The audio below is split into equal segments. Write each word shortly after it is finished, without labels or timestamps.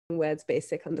words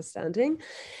basic understanding.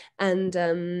 And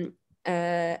then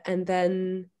I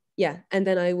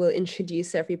will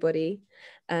introduce everybody.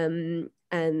 And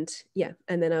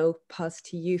then I'll pass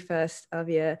to you first,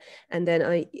 Avia, and then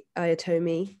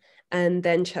Ayatomi, and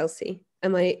then Chelsea.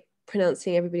 Am I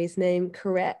pronouncing everybody's name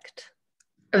correct?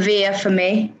 Avia for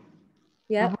me.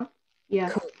 Yeah. Yeah.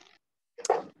 Cool.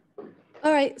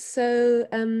 All right. So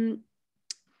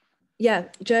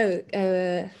Joe,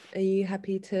 are you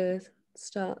happy to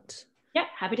start? Yeah,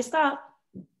 happy to start.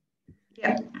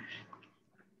 Yeah.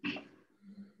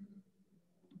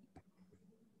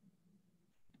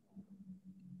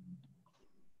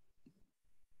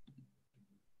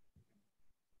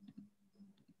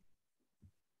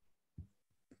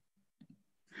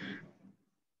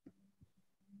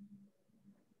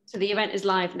 So the event is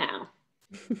live now.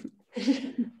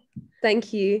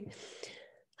 Thank you.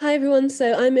 Hi, everyone.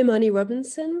 So I'm Imani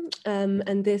Robinson,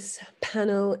 and this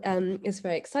panel is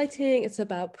very exciting. It's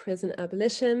about prison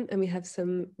abolition, and we have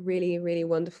some really, really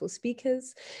wonderful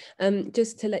speakers.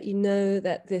 Just to let you know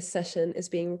that this session is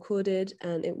being recorded,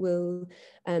 and it will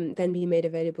then be made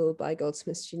available by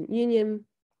Goldsmiths Student Union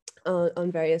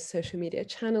on various social media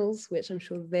channels, which I'm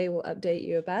sure they will update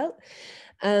you about.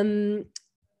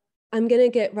 I'm going to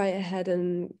get right ahead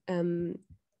and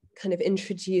kind of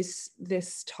introduce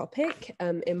this topic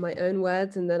in my own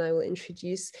words, and then I will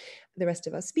introduce the rest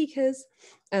of our speakers,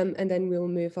 and then we'll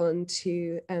move on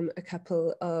to a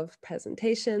couple of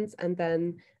presentations and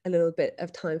then a little bit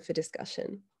of time for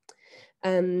discussion.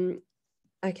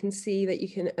 I can see that you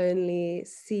can only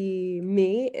see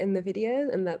me in the video,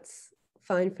 and that's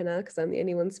fine for now because I'm the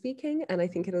only one speaking, and I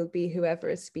think it'll be whoever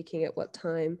is speaking at what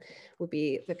time will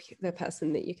be the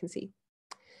person that you can see.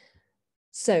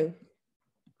 So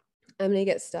I'm going to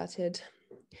get started.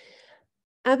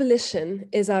 Abolition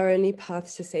is our only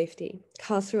path to safety,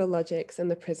 carceral logics and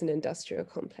the prison industrial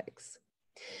complex.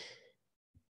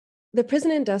 The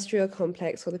prison industrial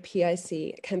complex, or the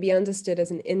PIC, can be understood as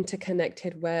an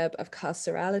interconnected web of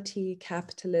carcerality,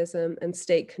 capitalism, and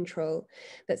state control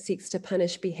that seeks to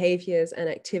punish behaviors and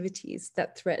activities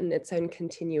that threaten its own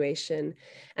continuation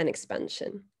and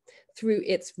expansion. Through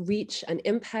its reach and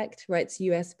impact, writes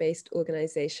US-based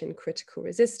organization Critical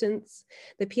Resistance,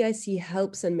 the PIC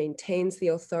helps and maintains the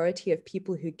authority of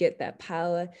people who get their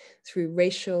power through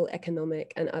racial,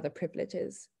 economic, and other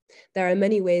privileges. There are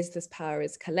many ways this power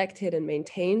is collected and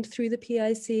maintained through the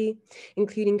PIC,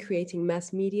 including creating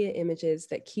mass media images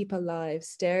that keep alive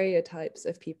stereotypes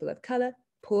of people of color,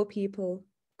 poor people,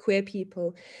 queer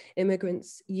people,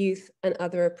 immigrants, youth, and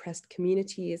other oppressed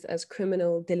communities as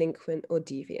criminal, delinquent, or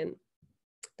deviant.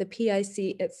 The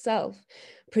PIC itself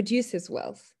produces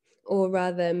wealth, or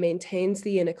rather maintains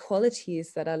the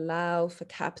inequalities that allow for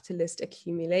capitalist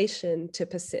accumulation to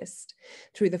persist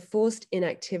through the forced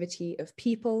inactivity of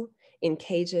people in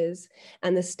cages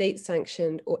and the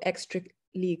state-sanctioned or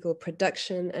extra-legal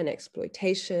production and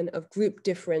exploitation of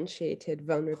group-differentiated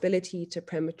vulnerability to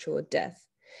premature death,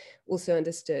 also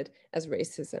understood as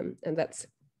racism, and that's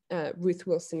Ruth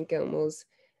Wilson Gilmore's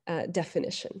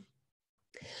definition.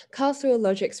 Carceral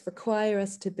logics require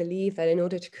us to believe that in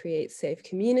order to create safe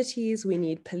communities, we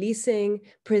need policing,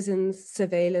 prisons,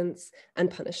 surveillance,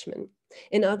 and punishment.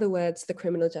 In other words, the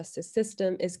criminal justice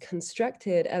system is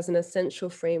constructed as an essential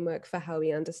framework for how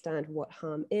we understand what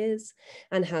harm is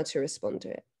and how to respond to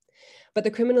it. But the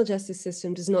criminal justice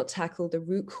system does not tackle the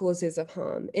root causes of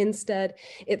harm. Instead,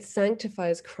 it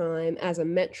sanctifies crime as a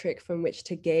metric from which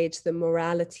to gauge the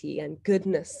morality and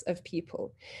goodness of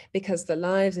people, because the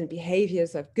lives and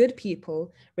behaviors of good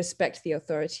people respect the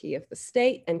authority of the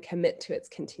state and commit to its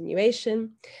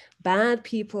continuation. Bad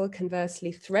people,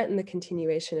 conversely, threaten the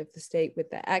continuation of the state with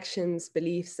their actions,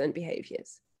 beliefs, and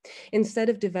behaviors. Instead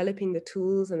of developing the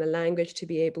tools and the language to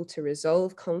be able to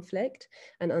resolve conflict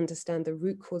and understand the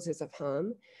root causes of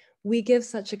harm, we give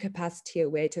such a capacity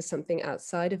away to something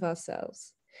outside of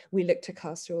ourselves. We look to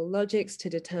carceral logics to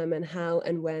determine how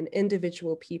and when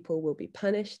individual people will be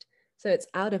punished, so it's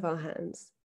out of our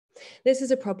hands. This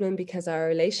is a problem because our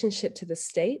relationship to the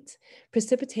state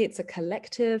precipitates a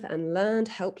collective and learned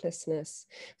helplessness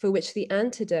for which the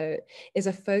antidote is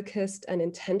a focused and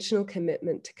intentional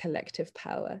commitment to collective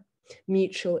power,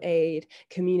 mutual aid,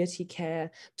 community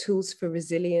care, tools for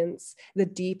resilience, the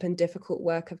deep and difficult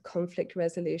work of conflict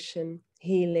resolution,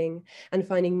 healing, and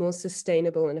finding more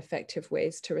sustainable and effective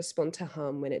ways to respond to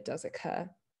harm when it does occur.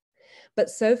 But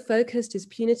so focused is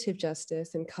punitive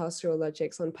justice and carceral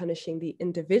logics on punishing the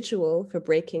individual for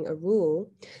breaking a rule,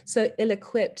 so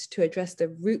ill-equipped to address the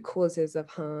root causes of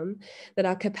harm, that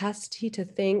our capacity to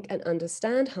think and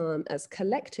understand harm as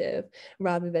collective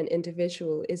rather than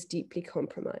individual is deeply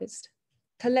compromised.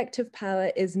 collective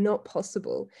power is not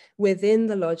possible within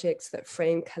the logics that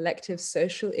frame collective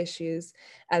social issues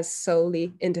as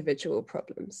solely individual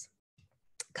problems.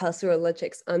 Carceral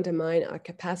logics undermine our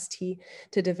capacity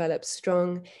to develop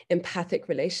strong, empathic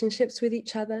relationships with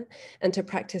each other and to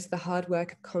practice the hard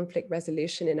work of conflict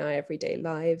resolution in our everyday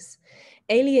lives,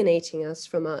 alienating us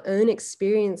from our own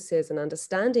experiences and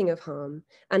understanding of harm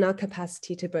and our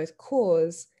capacity to both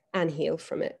cause and heal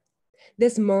from it.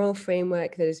 This moral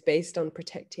framework that is based on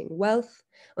protecting wealth,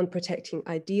 on protecting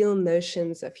ideal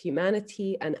notions of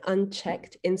humanity and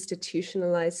unchecked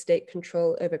institutionalized state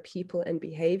control over people and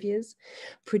behaviors,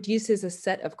 produces a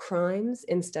set of crimes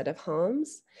instead of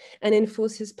harms, and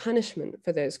enforces punishment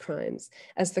for those crimes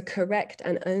as the correct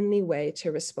and only way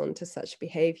to respond to such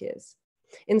behaviors.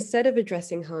 Instead of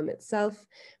addressing harm itself,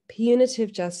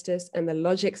 punitive justice and the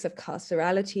logics of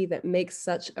carcerality that make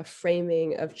such a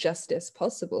framing of justice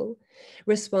possible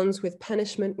responds with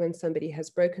punishment when somebody has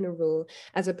broken a rule,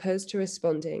 as opposed to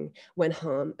responding when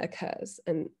harm occurs.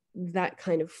 And that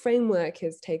kind of framework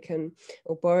is taken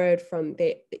or borrowed from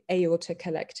the Aorta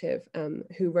Collective,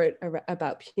 who wrote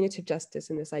about punitive justice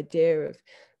and this idea of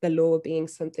the law being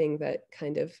something that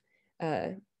kind of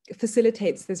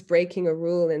facilitates this breaking a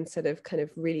rule instead of kind of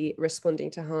really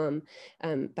responding to harm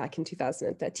back in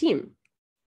 2013.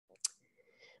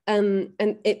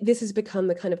 This has become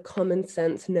the kind of common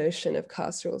sense notion of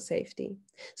carceral safety.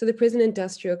 So the prison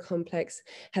industrial complex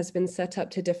has been set up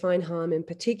to define harm in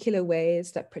particular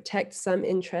ways that protect some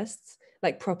interests,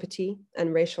 like property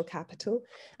and racial capital,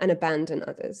 and abandon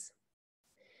others.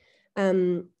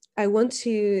 I want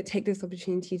to take this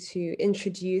opportunity to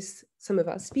introduce some of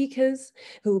our speakers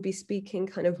who will be speaking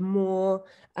kind of more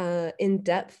in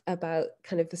depth about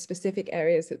kind of the specific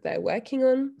areas that they're working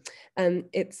on.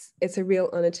 It's a real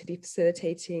honor to be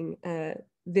facilitating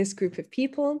this group of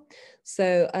people.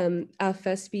 So our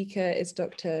first speaker is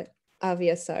Dr.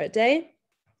 Avia Saraday.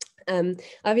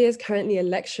 Avia is currently a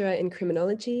lecturer in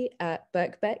criminology at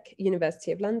Birkbeck,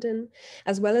 University of London,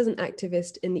 as well as an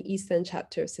activist in the East End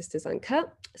chapter of Sisters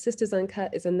Uncut. Sisters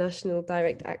Uncut is a national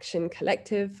direct action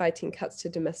collective fighting cuts to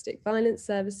domestic violence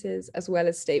services, as well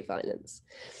as state violence.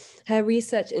 Her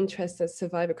research interests are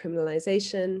survivor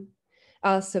criminalization,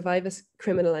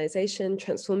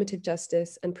 transformative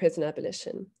justice, and prison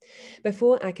abolition.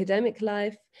 Before academic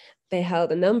life, they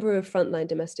held a number of frontline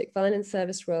domestic violence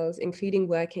service roles, including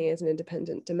working as an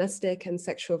independent domestic and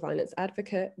sexual violence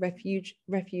advocate, refuge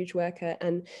worker,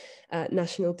 and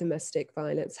national domestic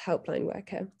violence helpline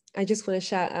worker. I just want to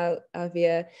shout out,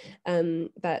 Avia,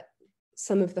 that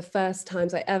some of the first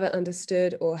times I ever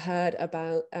understood or heard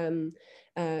about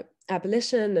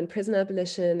abolition and prison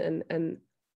abolition and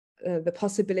the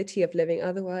possibility of living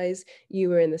otherwise, you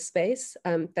were in the space.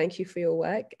 Thank you for your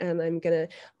work. And I'm going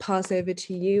to pass over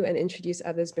to you and introduce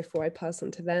others before I pass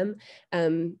on to them.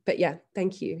 But yeah,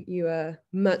 thank you. You are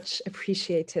much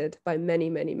appreciated by many,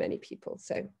 many, many people.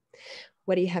 So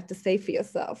what do you have to say for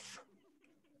yourself?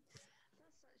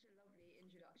 That's such a lovely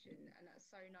introduction, and that's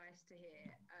so nice to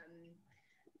hear.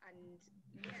 And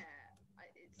yeah,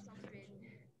 it's something,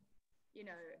 you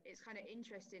know, it's kind of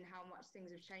interesting how much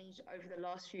things have changed over the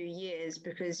last few years,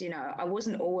 because, you know, I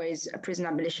wasn't always a prison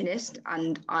abolitionist,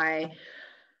 and I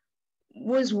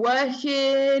was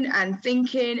working and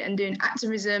thinking and doing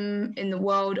activism in the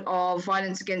world of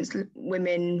violence against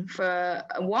women for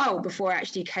a while before I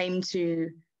actually came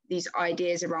to these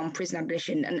ideas around prison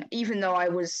abolition. And even though I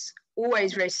was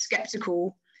always very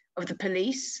skeptical of the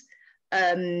police,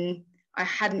 I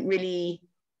hadn't really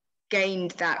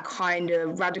gained that kind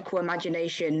of radical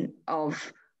imagination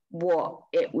of what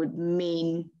it would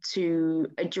mean to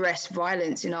address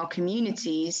violence in our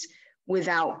communities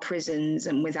without prisons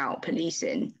and without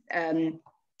policing.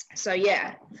 So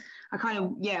yeah, I kind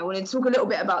of, wanted to talk a little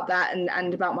bit about that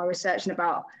and about my research and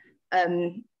about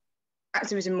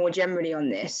activism more generally on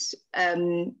this.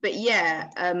 But yeah,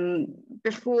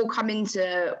 before coming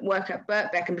to work at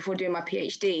Birkbeck and before doing my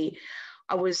PhD,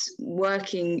 I was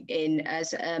working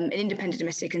as an independent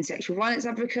domestic and sexual violence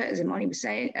advocate, as Imani was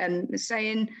saying.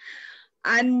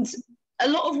 And a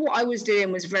lot of what I was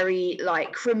doing was very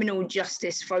like criminal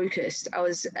justice focused. I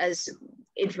was, as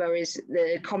IDVA is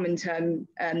the common term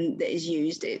that is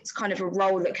used, it's kind of a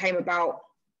role that came about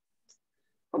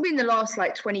probably in the last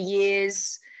like 20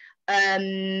 years,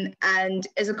 and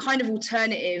as a kind of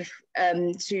alternative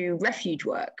to refuge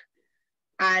work.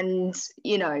 And,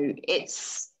 you know,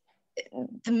 it's,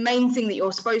 the main thing that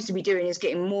you're supposed to be doing is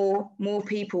getting more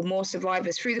people, more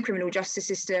survivors through the criminal justice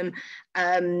system,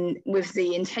 with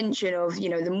the intention of, you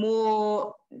know, the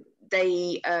more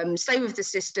they stay with the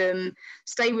system,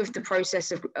 stay with the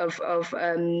process of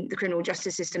the criminal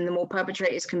justice system, the more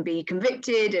perpetrators can be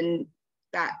convicted, and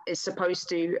that is supposed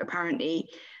to apparently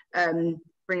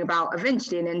bring about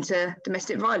eventually an end to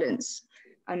domestic violence.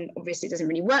 And obviously it doesn't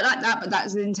really work like that, but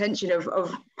that's the intention of a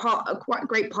quite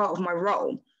great part of my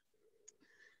role.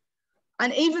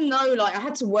 And even though like I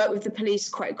had to work with the police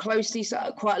quite closely,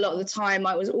 so quite a lot of the time,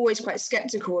 I was always quite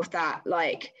skeptical of that.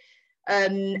 Like,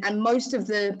 and most of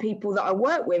the people that I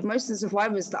worked with, most of the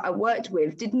survivors that I worked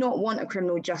with did not want a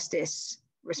criminal justice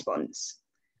response.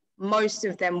 Most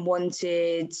of them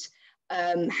wanted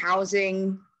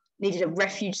housing, needed a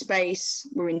refuge space,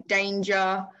 were in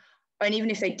danger. And even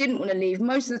if they didn't want to leave,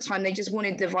 most of the time they just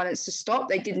wanted the violence to stop.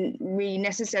 They didn't really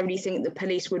necessarily think the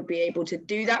police would be able to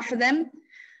do that for them.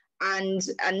 And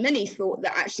many thought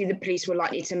that actually the police were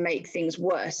likely to make things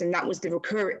worse. And that was the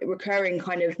recurring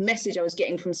kind of message I was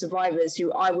getting from survivors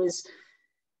who I was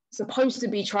supposed to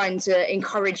be trying to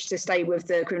encourage to stay with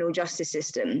the criminal justice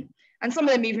system. And some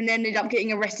of them even ended up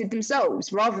getting arrested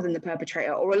themselves rather than the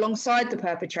perpetrator or alongside the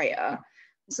perpetrator.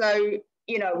 So,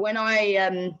 you know, when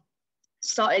I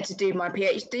started to do my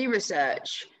PhD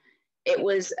research, it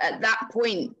was at that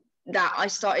point that I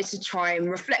started to try and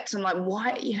reflect on like,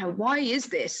 why is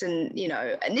this? And, you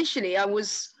know, initially I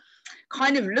was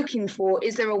kind of looking for,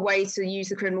 is there a way to use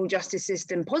the criminal justice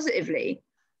system positively?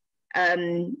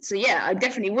 So yeah, I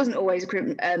definitely wasn't always a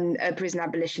prison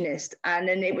abolitionist. And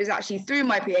then it was actually through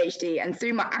my PhD and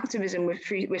through my activism with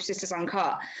Sisters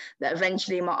Uncut that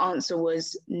eventually my answer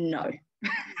was no.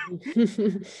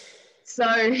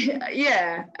 So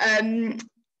yeah,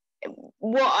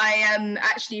 what I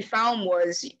actually found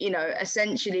was, you know,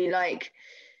 essentially like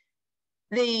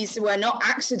these were not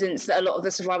accidents that a lot of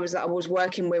the survivors that I was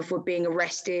working with were being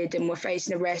arrested and were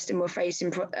facing arrest and were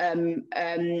facing,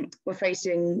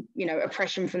 you know,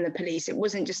 oppression from the police. It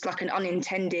wasn't just like an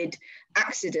unintended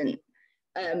accident.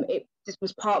 It just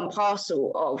was part and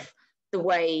parcel of the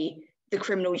way the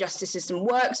criminal justice system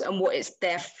works and what it's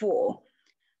there for.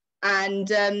 And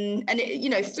it, you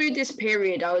know, through this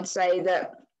period, I would say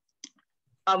that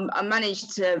I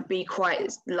managed to be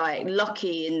quite like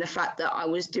lucky in the fact that I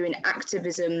was doing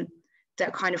activism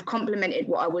that kind of complemented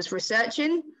what I was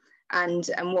researching and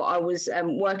what I was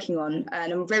working on.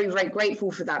 And I'm very, very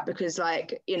grateful for that because,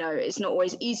 like, you know, it's not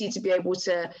always easy to be able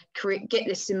to get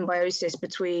this symbiosis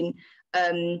between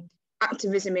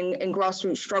activism in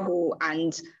grassroots struggle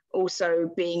and also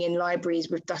being in libraries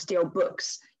with dusty old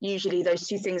books. Usually those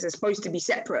two things are supposed to be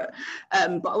separate.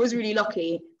 But I was really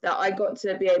lucky that I got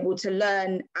to be able to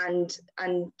learn and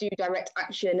do direct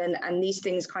action, and these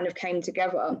things kind of came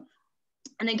together.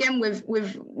 And again, with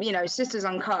you know, Sisters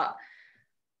Uncut,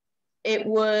 it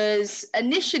was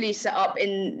initially set up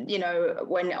in, you know,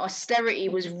 when austerity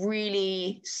was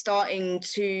really starting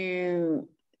to,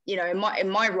 you know, in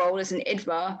my role as an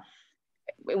IDVA,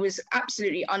 it was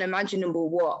absolutely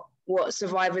unimaginable what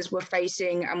survivors were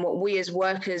facing and what we as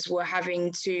workers were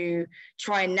having to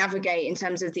try and navigate in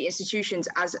terms of the institutions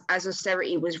as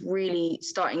austerity was really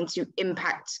starting to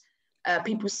impact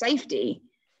people's safety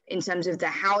in terms of their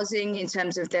housing, in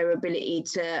terms of their ability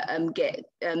to get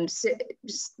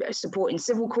support in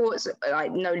civil courts,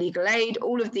 like no legal aid.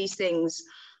 All of these things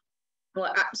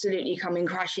were absolutely coming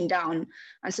crashing down.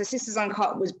 And so Sisters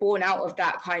Uncut was born out of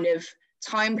that kind of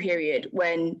time period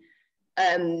when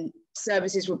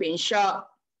services were being shut,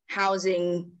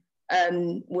 housing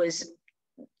was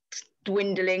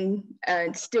dwindling,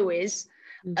 still is,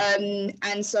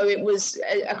 and so it was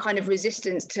a kind of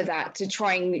resistance to that, to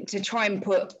try and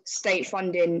put state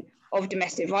funding of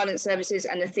domestic violence services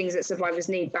and the things that survivors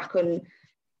need back in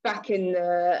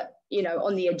the, you know,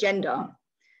 on the agenda.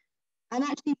 And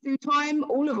actually through time,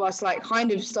 all of us like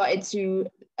kind of started to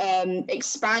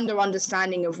expand our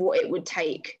understanding of what it would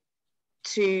take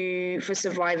for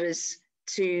survivors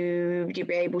to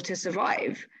be able to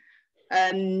survive.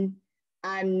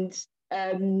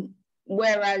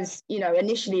 Whereas, you know,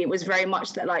 initially it was very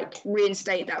much that like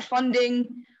reinstate that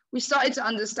funding, we started to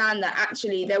understand that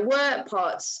actually there were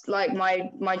parts like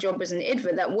my job as an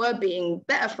IDVA that were being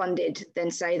better funded than,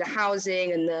 say, the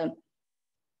housing and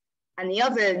the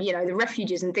other, you know, the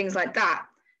refuges and things like that.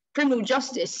 Criminal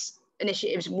justice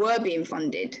initiatives were being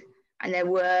funded, and there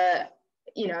were,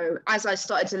 you know, as I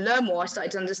started to learn more, I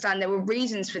started to understand there were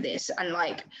reasons for this, and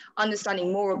like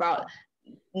understanding more about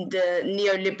the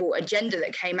neoliberal agenda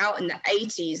that came out in the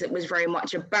 80s that was very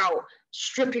much about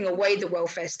stripping away the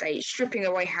welfare state, stripping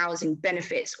away housing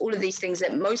benefits, all of these things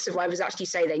that most survivors actually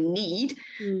say they need,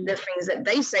 the things that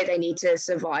they say they need to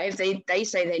survive, they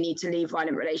say they need to leave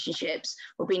violent relationships,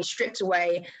 were being stripped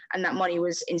away, and that money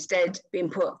was instead being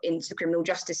put into the criminal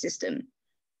justice system.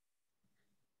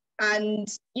 And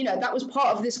that was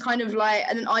part of this kind of like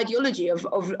an ideology of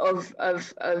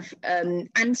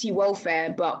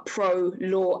anti-welfare but pro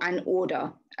law and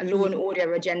order, a law and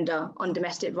order agenda on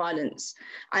domestic violence.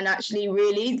 And actually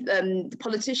really the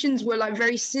politicians were like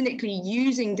very cynically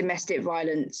using domestic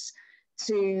violence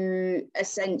to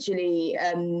essentially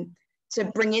to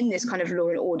bring in this kind of law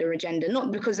and order agenda,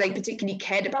 not because they particularly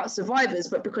cared about survivors,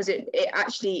 but because it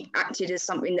actually acted as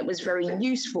something that was very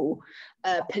useful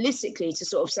politically, to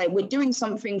sort of say, we're doing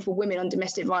something for women on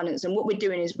domestic violence, and what we're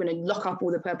doing is we're going to lock up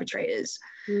all the perpetrators.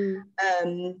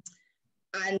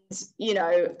 And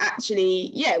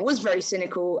actually, it was very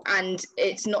cynical, and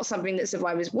it's not something that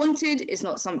survivors wanted. It's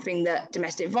not something that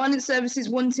domestic violence services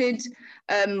wanted.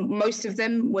 Most of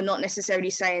them were not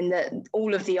necessarily saying that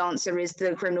all of the answer is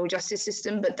the criminal justice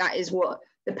system, but that is what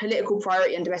the political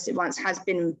priority on domestic violence has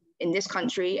been in this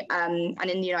country and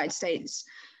in the United States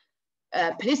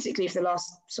politically for the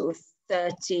last sort of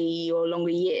 30 or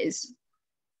longer years.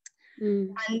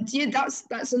 And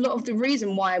that's a lot of the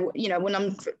reason why, when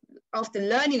I'm after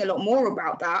learning a lot more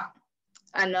about that,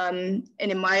 and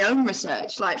in my own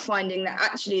research, like finding that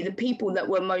actually the people that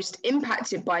were most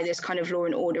impacted by this kind of law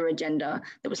and order agenda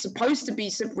that was supposed to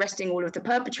be arresting all of the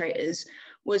perpetrators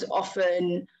was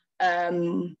often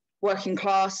working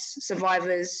class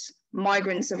survivors,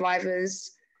 migrant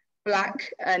survivors, Black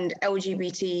and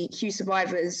LGBTQ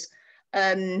survivors,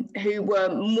 who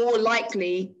were more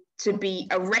likely to be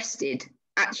arrested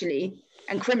actually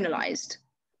and criminalized.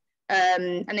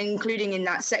 And including in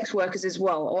that sex workers as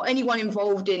well, or anyone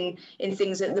involved in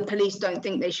things that the police don't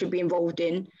think they should be involved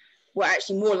in, were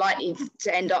actually more likely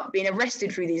to end up being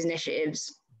arrested through these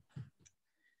initiatives.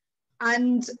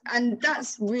 And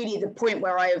that's really the point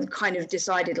where I kind of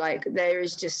decided, like, there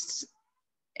is just,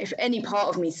 if any part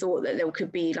of me thought that there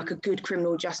could be like a good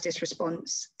criminal justice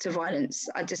response to violence,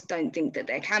 I just don't think that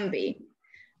there can be.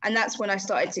 And that's when I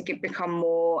started to become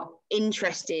more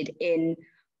interested in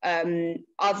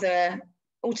other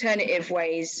alternative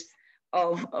ways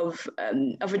of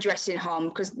addressing harm,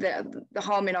 because the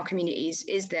harm in our communities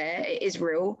is there, it is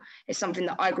real. It's something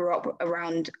that I grew up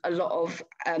around a lot of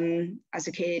as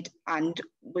a kid, and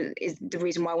is the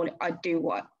reason why I want to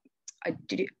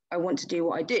do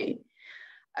what I do.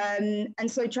 And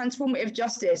so transformative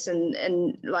justice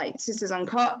and like Sisters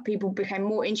Uncut, people became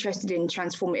more interested in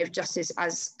transformative justice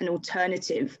as an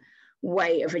alternative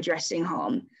way of addressing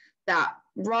harm, that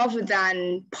rather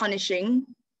than punishing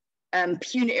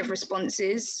punitive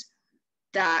responses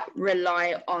that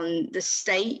rely on the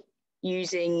state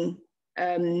using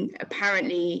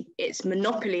apparently its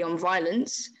monopoly on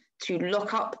violence to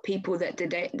lock up people that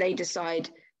they decide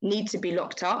need to be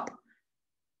locked up,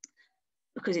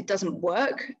 because it doesn't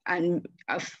work. And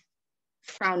I've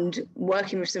found,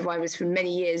 working with survivors for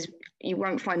many years, you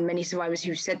won't find many survivors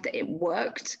who said that it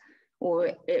worked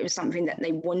or it was something that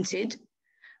they wanted.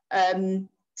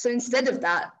 So instead of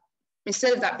that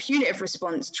punitive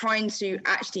response, trying to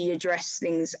actually address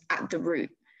things at the root.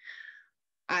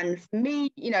 And for me,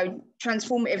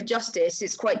 transformative justice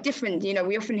is quite different.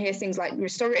 We often hear things like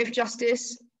restorative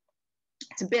justice.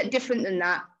 It's a bit different than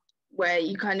that, where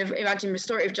you kind of imagine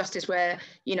restorative justice where,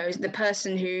 the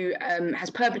person who has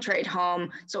perpetrated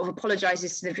harm sort of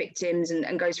apologizes to the victims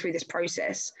and goes through this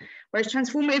process. Whereas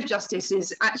transformative justice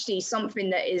is actually something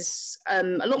that is a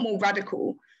lot more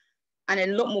radical and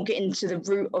a lot more getting to the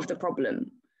root of the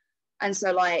problem. And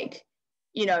so, like,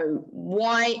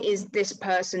 why is this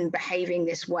person behaving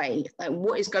this way? Like,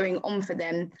 what is going on for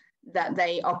them that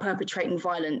they are perpetrating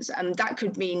violence? And that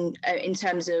could mean in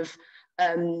terms of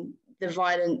the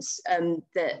violence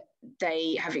that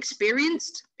they have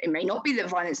experienced. It may not be the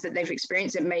violence that they've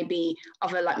experienced. It may be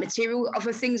other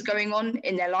other things going on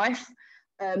in their life.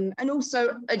 And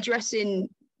also addressing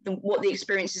what the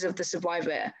experiences of the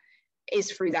survivor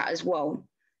is through that as well.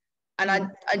 And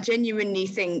I genuinely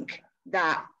think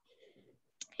that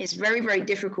it's very, very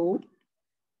difficult.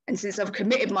 And since I've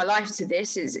committed my life to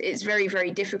this, it's very,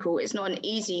 very difficult. It's not an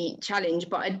easy challenge,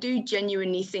 but I do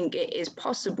genuinely think it is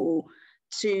possible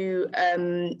to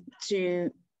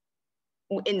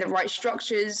in the right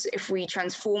structures, if we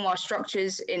transform our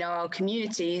structures in our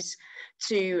communities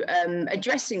to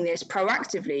addressing this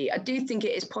proactively, I do think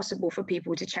it is possible for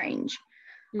people to change.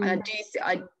 And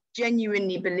I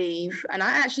genuinely believe, and I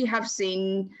actually have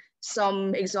seen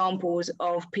some examples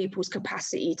of people's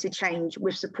capacity to change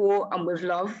with support and with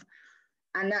love.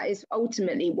 And that is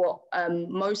ultimately what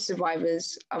most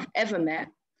survivors I've ever met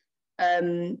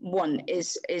want,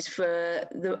 is for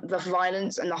the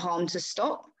violence and the harm to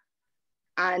stop,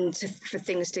 and for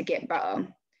things to get better.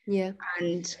 Yeah.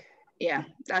 And yeah,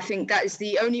 I think that is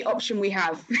the only option we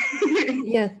have.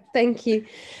 Yeah, thank you.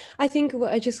 I think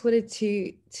what I just wanted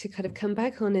to kind of come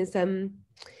back on is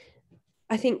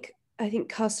I think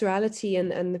carcerality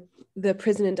and the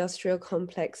prison industrial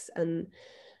complex and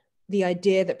the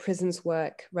idea that prisons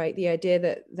work, right? The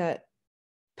idea that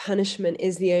punishment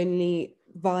is the only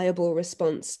viable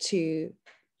response to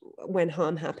when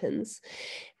harm happens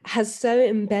has so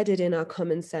embedded in our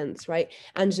common sense, right?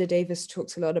 Angela Davis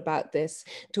talks a lot about this,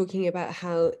 talking about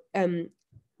how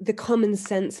the common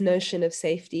sense notion of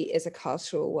safety is a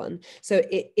carceral one. So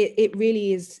it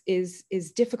really is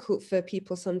difficult for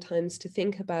people sometimes to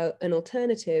think about an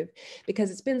alternative, because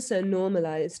it's been so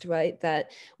normalized, right? That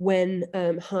when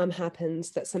harm happens,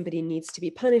 that somebody needs to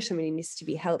be punished, somebody needs to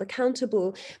be held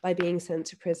accountable by being sent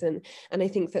to prison. And I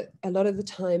think that a lot of the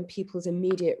time people's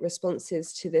immediate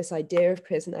responses to this idea of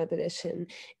prison abolition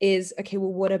is, okay,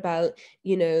 well, what about,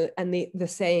 and the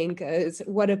saying goes,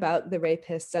 what about the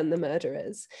rapists and the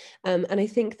murderers? And I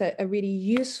think that a really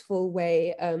useful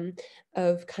way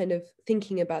of kind of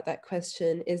thinking about that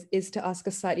question is to ask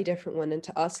a slightly different one, and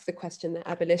to ask the question that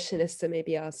abolitionists are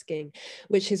maybe asking,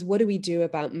 which is, what do we do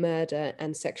about murder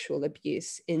and sexual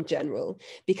abuse in general?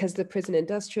 Because the prison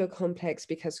industrial complex,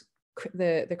 because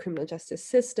the criminal justice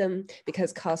system,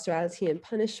 because carcerality and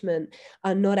punishment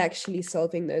are not actually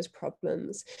solving those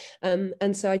problems.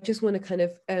 And so I just want to kind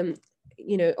of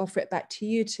offer it back to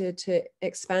you to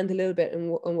expand a little bit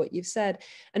on what you've said,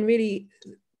 and really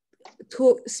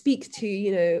speak to,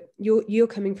 you're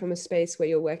coming from a space where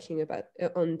you're working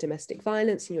on domestic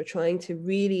violence, and you're trying to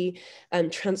really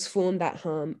transform that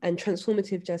harm, and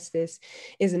transformative justice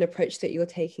is an approach that you're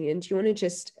taking. And do you want to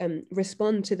just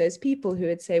respond to those people who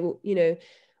would say, well,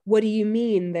 what do you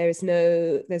mean there's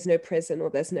no prison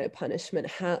or there's no punishment?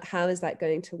 How is that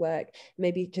going to work?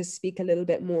 Maybe just speak a little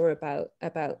bit more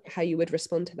about how you would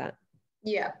respond to that.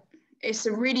 Yeah, it's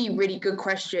a really, really good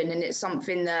question. And it's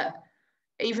something that,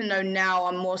 even though now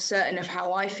I'm more certain of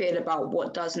how I feel about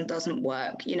what does and doesn't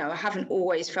work, I haven't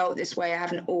always felt this way. I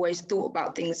haven't always thought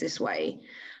about things this way.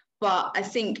 But I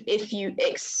think if you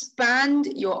expand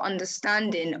your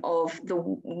understanding of the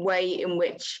way in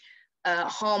which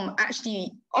harm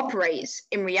actually operates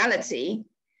in reality,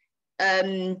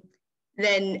 then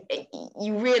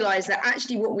you realize that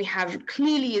actually what we have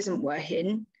clearly isn't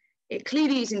working. It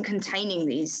clearly isn't containing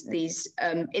these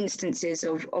instances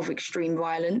of extreme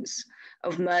violence,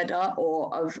 of murder,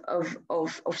 or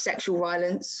of sexual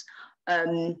violence.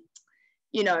 And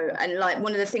like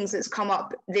one of the things that's come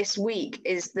up this week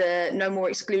is the No More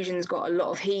Exclusions got a lot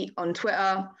of heat on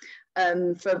Twitter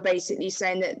for basically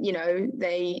saying that,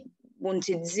 they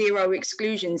wanted zero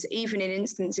exclusions, even in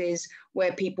instances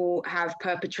where people have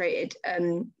perpetrated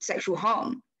sexual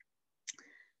harm.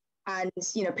 And,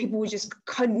 people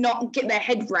could not get their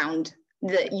head round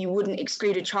that you wouldn't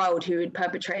exclude a child who had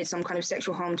perpetrated some kind of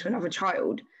sexual harm to another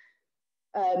child.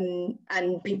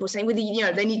 And people saying, well,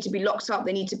 they need to be locked up,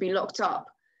 they need to be locked up.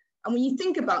 And when you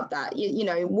think about that,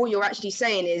 what you're actually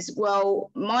saying is,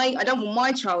 well, I don't want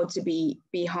my child to be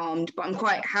harmed, but I'm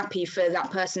quite happy for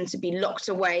that person to be locked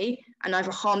away and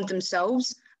either harm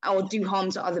themselves or do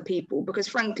harm to other people. Because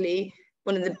frankly,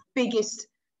 one of the biggest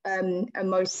and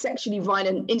most sexually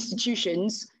violent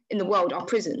institutions in the world are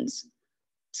prisons.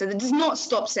 So that does not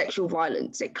stop sexual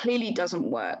violence. It clearly doesn't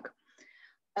work.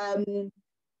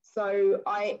 So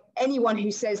anyone who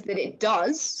says that it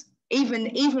does,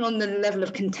 even on the level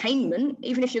of containment,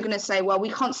 even if you're going to say, well,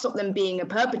 we can't stop them being a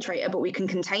perpetrator, but we can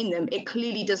contain them, it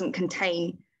clearly doesn't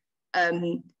contain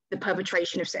the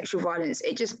perpetration of sexual violence.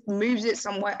 It just moves it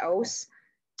somewhere else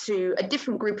to a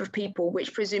different group of people,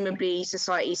 which presumably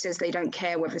society says they don't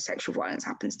care whether sexual violence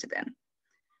happens to them.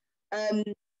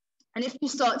 And if you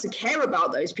start to care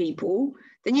about those people,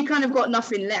 then you kind of got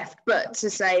nothing left but to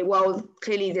say, well,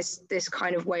 clearly this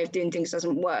kind of way of doing things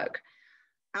doesn't work.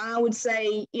 And I would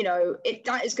say,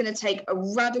 that is going to take a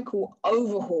radical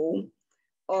overhaul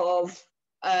of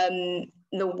the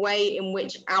way in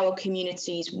which our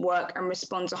communities work and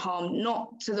respond to harm,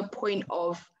 not to the point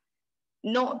of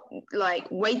not like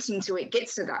waiting till it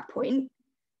gets to that point,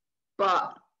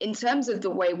 but in terms of the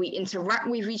way we interact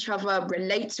with each other,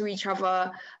 relate to each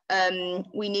other,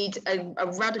 we need a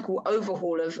radical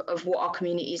overhaul of what our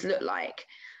communities look like.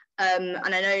 And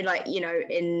I know, like,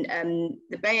 in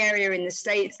the Bay Area in the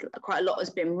States, quite a lot has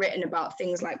been written about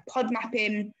things like pod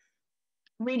mapping,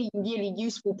 really, really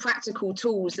useful practical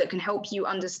tools that can help you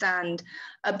understand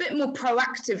a bit more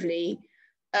proactively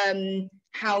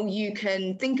how you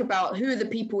can think about who are the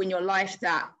people in your life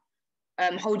that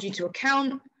hold you to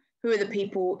account, who are the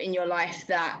people in your life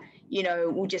that,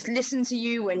 will just listen to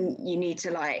you when you need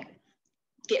to like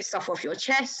get stuff off your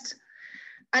chest.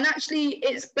 And actually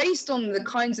it's based on the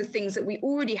kinds of things that we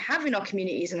already have in our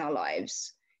communities and our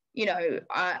lives. You know,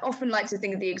 I often like to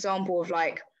think of the example of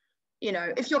like, you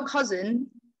know, if your cousin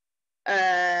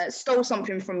stole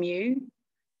something from you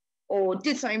or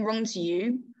did something wrong to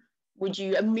you, would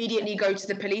you immediately go to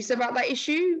the police about that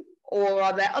issue? Or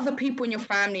are there other people in your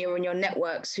family or in your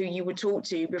networks who you would talk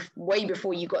to way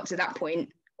before you got to that point?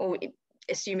 Or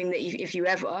assuming that if you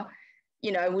ever,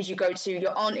 you know, would you go to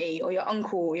your auntie or your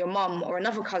uncle or your mum or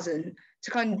another cousin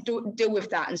to kind of deal with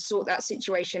that and sort that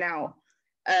situation out?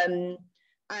 And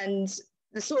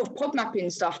the sort of pod mapping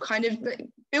stuff kind of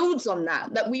builds on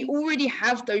that we already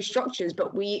have those structures,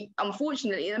 but we,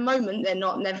 unfortunately, at the moment, they're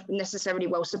not necessarily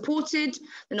well supported.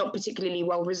 They're not particularly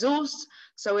well resourced.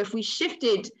 So if we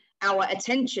shifted our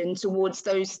attention towards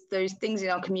those things in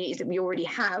our communities that we already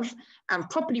have and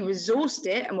properly resourced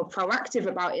it and were proactive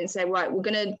about it and say, right, we're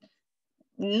going to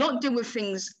not deal with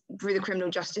things through the criminal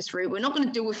justice route. We're not going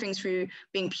to deal with things through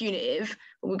being punitive,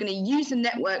 but we're going to use the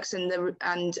networks and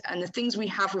the things we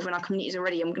have within our communities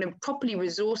already, and we're going to properly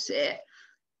resource it.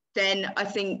 Then I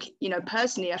think, you know,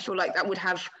 personally, I feel like that would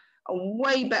have a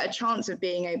way better chance of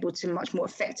being able to much more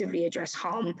effectively address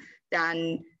harm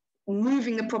than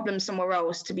moving the problem somewhere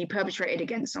else to be perpetrated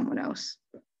against someone else.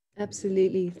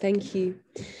 Absolutely, thank you.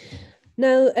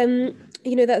 Now,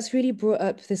 you know, that's really brought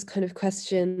up this kind of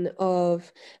question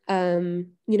of, you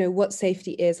know, what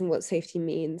safety is and what safety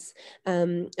means.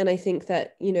 And I think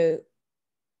that, you know,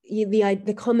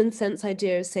 the common sense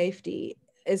idea of safety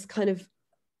is kind of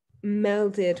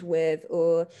melded with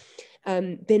or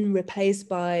been replaced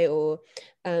by or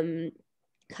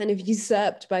kind of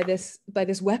usurped by this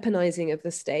weaponizing of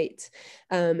the state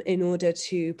in order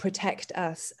to protect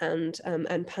us and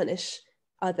punish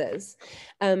others.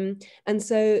 And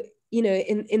so, you know,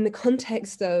 in the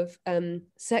context of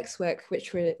sex work,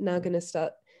 which we're now going to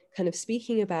start kind of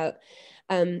speaking about,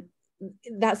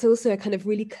 that's also a kind of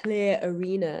really clear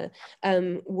arena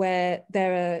where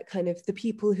there are kind of the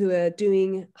people who are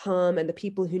doing harm and the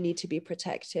people who need to be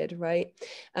protected, right?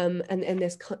 And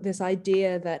there's this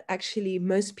idea that actually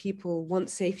most people want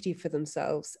safety for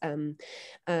themselves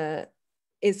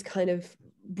is kind of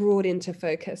brought into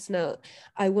focus. Now,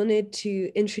 I wanted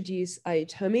to introduce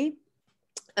Ayotomi,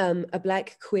 a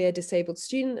Black queer disabled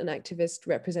student and activist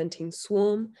representing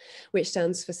SWARM, which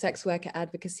stands for Sex Worker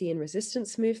Advocacy and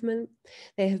Resistance Movement.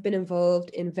 They have been involved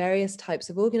in various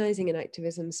types of organizing and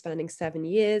activism spanning 7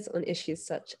 years on issues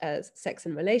such as sex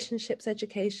and relationships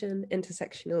education,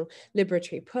 intersectional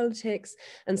liberatory politics,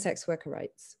 and sex worker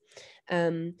rights.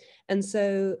 And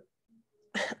so,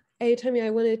 Ayotomi, I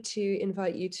wanted to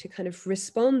invite you to kind of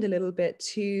respond a little bit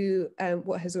to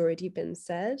what has already been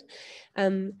said.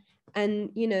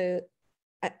 And, you know,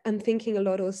 I'm thinking a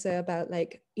lot also about,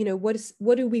 like, you know, what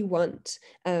do we want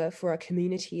for our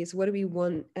communities? What do we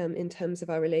want in terms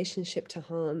of our relationship to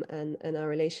harm and our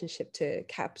relationship to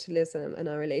capitalism and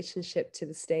our relationship to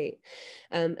the state?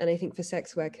 And I think for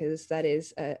sex workers, that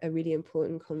is a really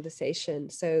important conversation.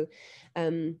 So,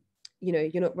 you know,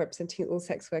 you're not representing all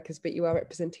sex workers, but you are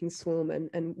representing SWARM.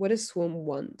 And what does SWARM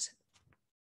want?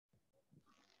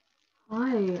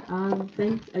 Hi,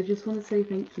 I just want to say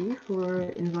thank you for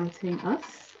inviting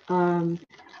us to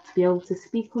be able to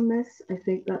speak on this. I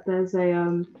think that there's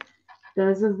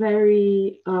a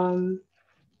very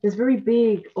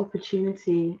big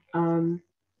opportunity,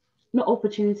 not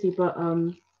opportunity, but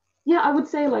yeah, I would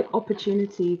say like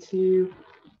opportunity to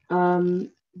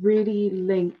really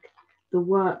link the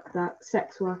work that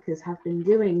sex workers have been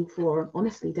doing for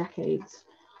honestly decades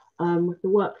with the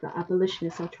work that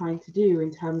abolitionists are trying to do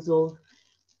in terms of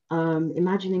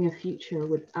imagining a future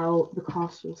without the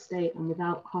carceral state and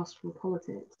without carceral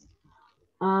politics.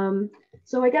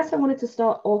 So I guess I wanted to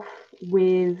start off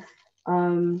with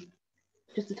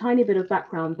just a tiny bit of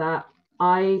background that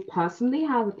I personally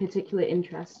have a particular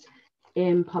interest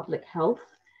in public health,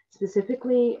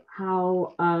 specifically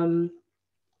how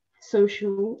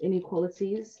social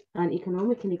inequalities and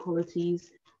economic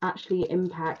inequalities actually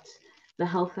impact the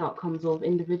health outcomes of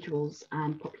individuals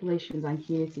and populations and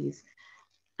communities.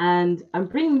 And I'm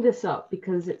bringing this up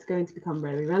because it's going to become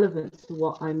very relevant to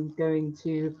what I'm going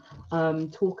to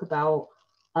talk about.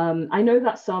 I know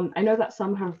that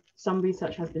some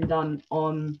research has been done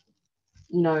on,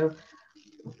 you know,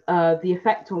 the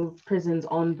effect of prisons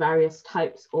on various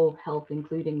types of health,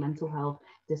 including mental health,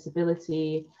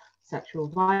 disability, sexual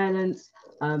violence.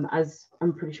 As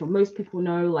I'm pretty sure most people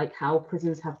know, like how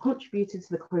prisons have contributed to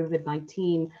the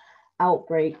COVID-19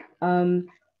 outbreak.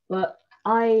 But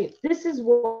this is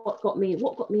what got me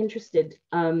interested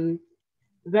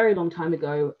very long time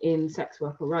ago in sex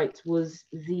worker rights was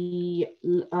the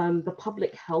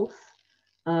public health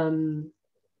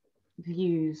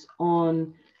views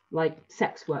on like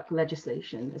sex work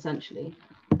legislation, essentially.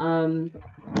 And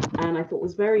I thought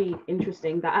was very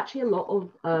interesting that actually a lot of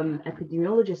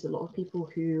epidemiologists, a lot of people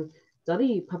who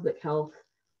study public health,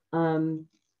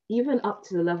 even up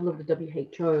to the level of the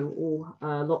WHO, or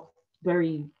a lot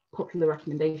very popular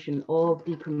recommendation of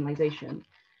decriminalization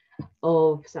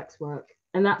of sex work.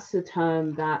 And that's the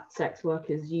term that sex work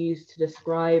is used to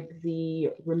describe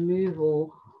the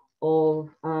removal of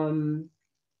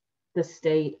the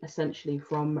state essentially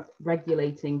from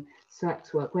regulating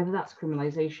sex work, whether that's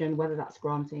criminalization, whether that's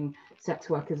granting sex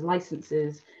workers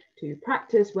licenses to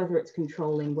practice, whether it's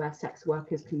controlling where sex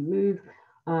workers can move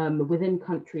within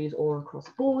countries or across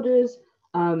borders.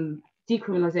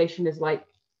 Decriminalization is like,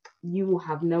 you will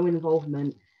have no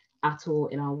involvement at all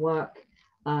in our work,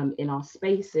 in our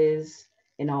spaces,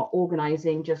 in our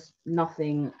organizing, just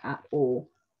nothing at all.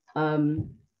 And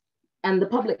the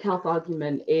public health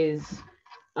argument is,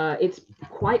 it's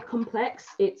quite complex.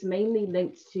 It's mainly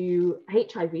linked to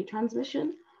HIV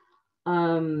transmission,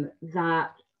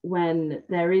 that when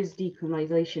there is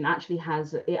decriminalization,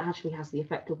 it actually has the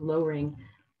effect of lowering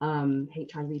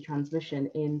HIV transmission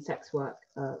in sex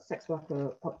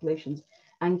worker populations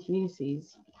and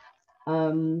communities.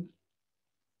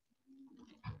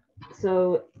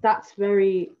 So it's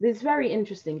very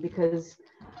interesting because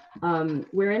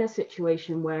we're in a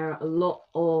situation where a lot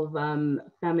of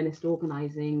feminist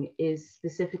organizing is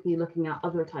specifically looking at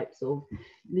other types of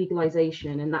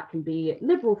legalization, and that can be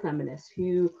liberal feminists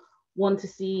who want to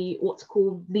see what's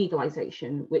called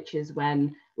legalization, which is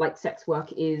when like sex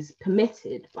work is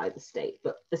permitted by the state,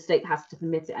 but the state has to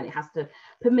permit it, and it has to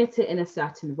permit it in a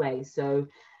certain way. So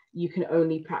you can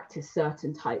only practice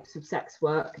certain types of sex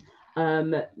work.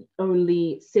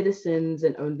 Only citizens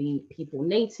and only people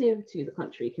native to the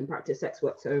country can practice sex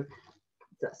work. So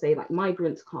let's say like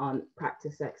migrants can't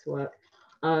practice sex work,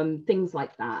 things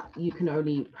like that. You can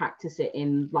only practice it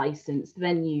in licensed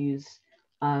venues,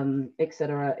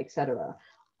 etc., etc.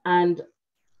 And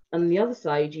on the other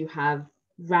side, you have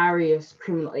various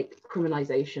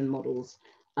criminalization models.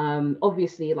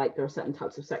 Obviously, like there are certain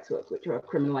types of sex work which are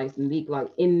criminalized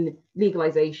in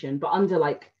legalization, but under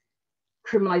like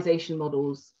criminalization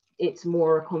models, it's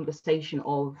more a conversation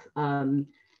of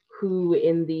who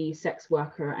in the sex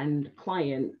worker and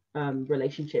client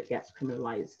relationship gets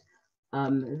criminalized.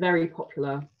 Very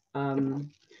popular,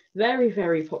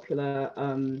 very popular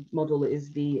model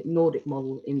is the Nordic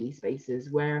model in these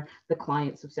spaces, where the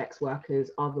clients of sex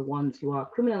workers are the ones who are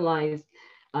criminalized.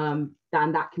 And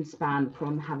that can span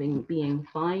from being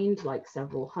fined like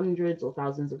several hundreds or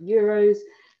thousands of euros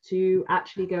to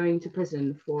actually going to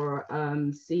prison for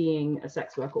seeing a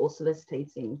sex worker or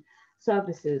soliciting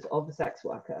services of a sex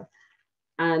worker.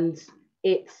 And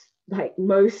it's like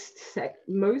most sex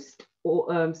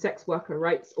worker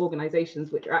rights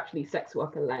organizations, which are actually sex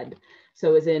worker led.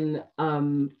 So as in,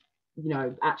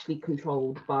 actually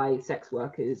controlled by sex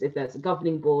workers. If there's a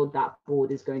governing board, that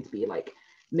board is going to be like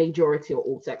majority or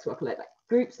all sex worker led. Like,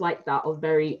 groups like that are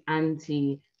very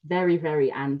anti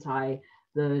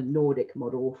the Nordic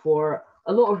model for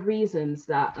a lot of reasons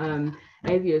that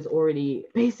Evie has already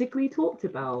basically talked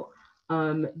about.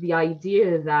 The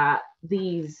idea that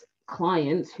these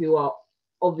clients, who are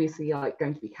obviously like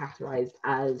going to be categorized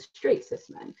as straight cis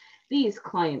men, these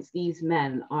clients, these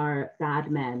men are bad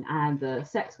men, and the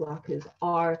sex workers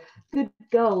are good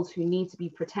girls who need to be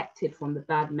protected from the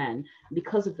bad men.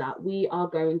 Because of that, we are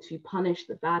going to punish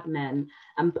the bad men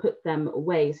and put them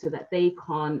away so that they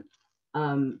can't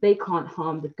harm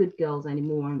the good girls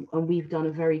anymore. And we've done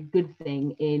a very good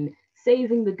thing in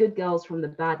saving the good girls from the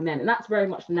bad men. And that's very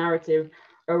much the narrative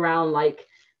around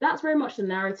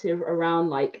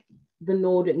the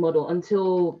Nordic model,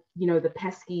 until, the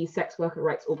pesky sex worker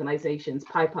rights organizations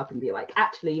pipe up and be like,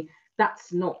 actually,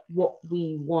 that's not what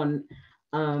we want.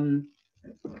 And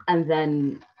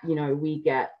then, we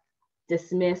get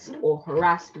dismissed or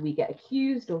harassed, we get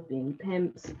accused of being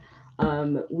pimps.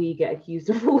 We get accused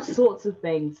of all sorts of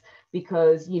things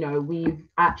because, we've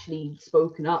actually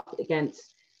spoken up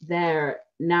against their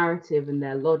narrative and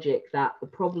their logic that the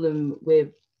problem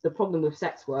with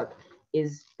sex work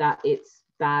is that it's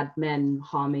bad men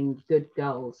harming good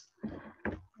girls.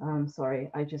 Sorry,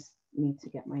 I just need to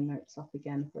get my notes up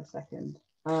again for a second.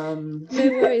 No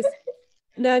worries.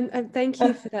 No, thank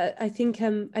you for that. I think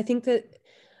that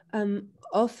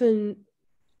often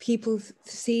people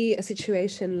see a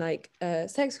situation like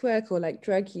sex work or like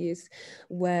drug use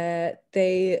where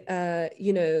they,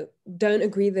 you know, don't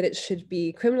agree that it should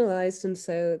be criminalized, and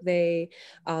so they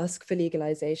ask for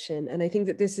legalization. And I think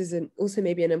that this is also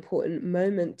maybe an important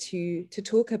moment to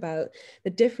talk about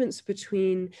the difference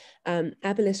between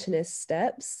abolitionist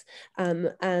steps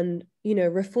and, you know,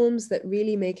 reforms that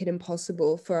really make it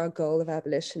impossible for our goal of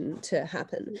abolition to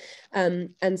happen.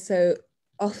 And so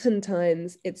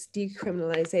oftentimes it's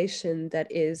decriminalization that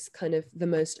is kind of the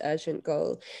most urgent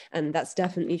goal. And that's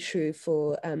definitely true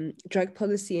for drug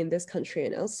policy in this country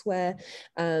and elsewhere.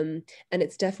 And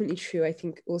it's definitely true, I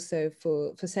think, also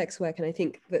for sex work. And I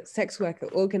think that sex worker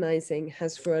organizing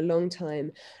has for a long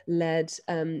time led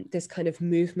this kind of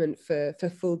movement for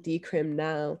full decrim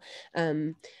now,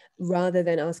 rather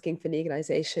than asking for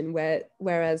legalization,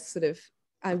 whereas sort of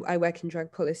I work in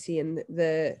drug policy, and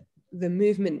the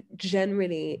movement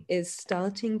generally is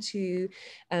starting to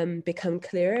become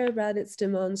clearer about its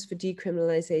demands for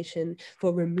decriminalization,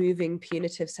 for removing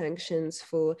punitive sanctions,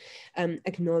 for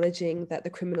acknowledging that the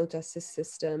criminal justice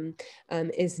system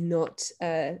is not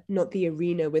the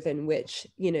arena within which,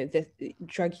 you know, the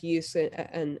drug use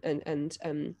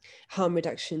and harm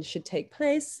reduction should take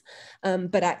place,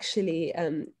 but actually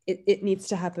it needs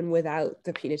to happen without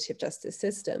the punitive justice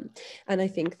system. And I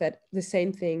think that the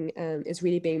same thing is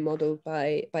really being modeled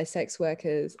by sex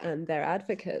workers and their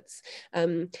advocates.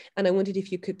 And I wondered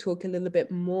if you could talk a little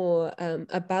bit more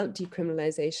about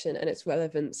decriminalization and its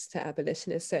relevance to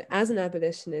abolitionists. So as an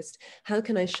abolitionist, how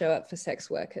can I show up for sex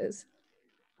workers?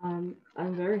 I'm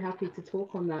very happy to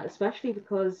talk on that, especially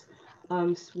because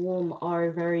Swarm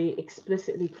are very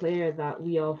explicitly clear that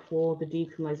we are for the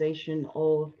decriminalization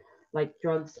of like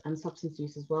drugs and substance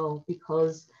use as well,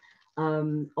 because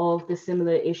of the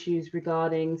similar issues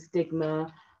regarding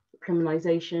stigma,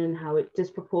 criminalization, how it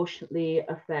disproportionately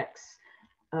affects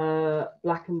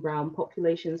Black and brown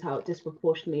populations, how it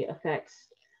disproportionately affects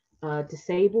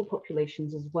disabled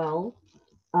populations as well.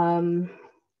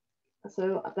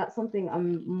 So that's something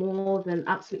I'm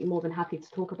absolutely more than happy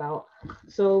to talk about.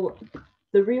 So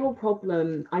the real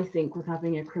problem, I think, with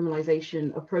having a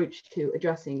criminalization approach to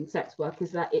addressing sex work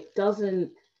is that it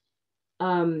doesn't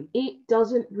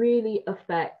really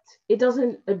it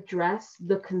doesn't address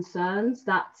the concerns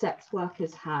that sex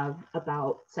workers have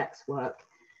about sex work,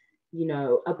 you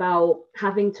know, about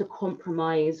having to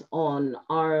compromise on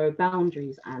our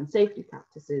boundaries and safety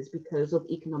practices because of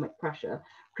economic pressure.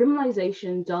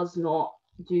 Criminalization does not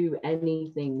do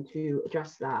anything to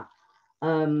address that.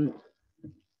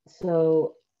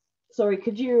 So, sorry,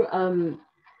 could you,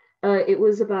 it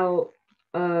was about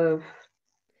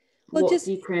what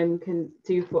decrim can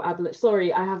do for abolition.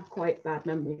 Sorry, I have quite bad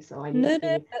memory, so I need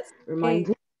to be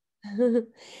reminded.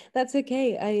 That's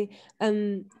okay.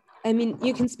 I mean,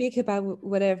 you can speak about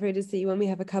whatever it is that you want. We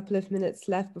have a couple of minutes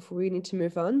left before we need to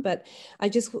move on, but I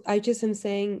just am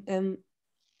saying,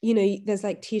 you know, there's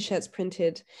like t-shirts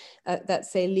printed that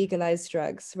say legalize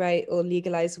drugs, right? Or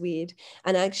legalize weed.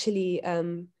 And actually,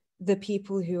 the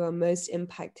people who are most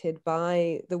impacted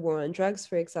by the war on drugs,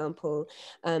 for example,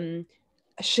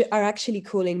 are actually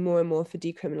calling more and more for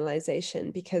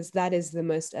decriminalization, because that is the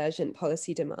most urgent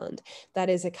policy demand.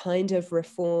 That is a kind of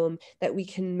reform that we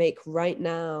can make right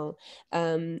now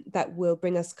that will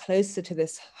bring us closer to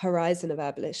this horizon of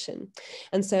abolition.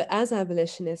 And so as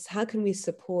abolitionists, how can we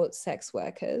support sex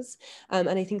workers? And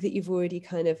I think that you've already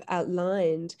kind of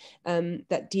outlined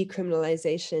that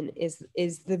decriminalization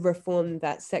is the reform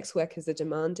that sex workers are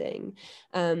demanding.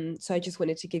 So I just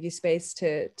wanted to give you space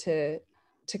to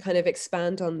kind of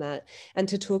expand on that and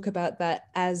to talk about that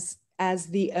as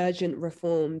the urgent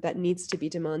reform that needs to be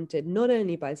demanded, not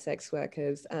only by sex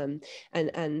workers and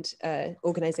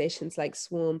organizations like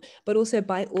Swarm, but also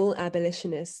by all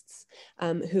abolitionists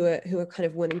who are kind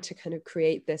of wanting to kind of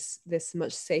create this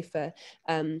much safer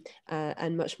and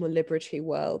much more liberatory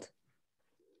world.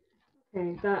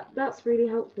 Okay, that's really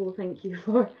helpful. Thank you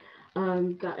for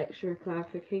that extra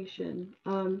clarification.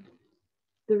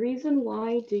 The reason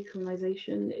why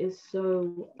decriminalization is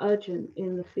so urgent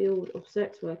in the field of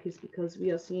sex work is because we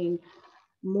are seeing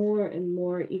more and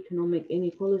more economic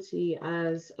inequality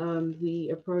as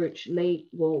we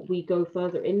go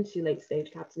further into late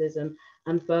stage capitalism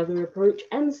and further approach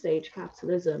end stage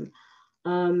capitalism.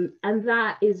 And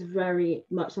that is very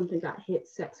much something that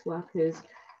hits sex workers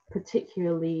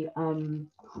particularly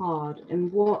hard.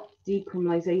 And what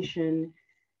decriminalization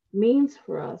means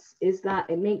for us is that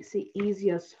it makes it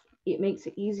easier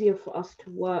for us to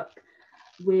work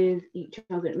with each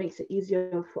other. It makes it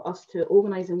easier for us to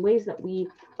organize in ways that we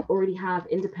already have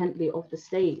independently of the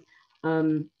state.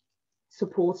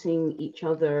 supporting each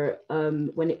other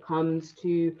when it comes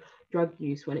to drug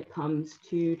use, when it comes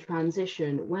to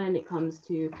transition, when it comes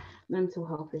to mental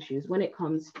health issues, when it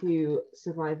comes to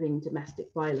surviving domestic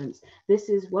violence. This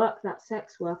is work that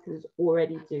sex workers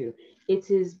already do. It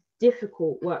is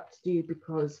difficult work to do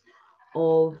because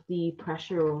of the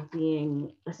pressure of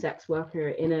being a sex worker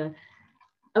in the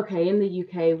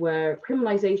UK, where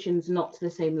criminalization is not to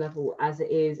the same level as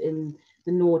it is in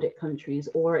the Nordic countries,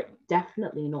 or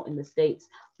definitely not in the States,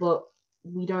 but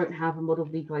we don't have a model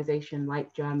of legalization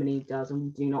like Germany does, and we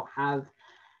do not have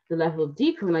the level of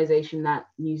decriminalization that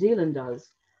New Zealand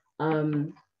does.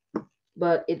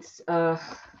 But it's,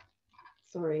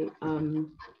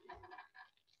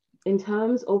 in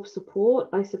terms of support,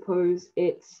 I suppose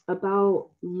it's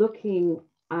about looking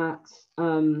at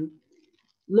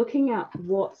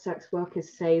what sex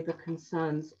workers say the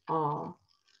concerns are,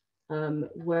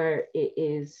 where it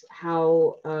is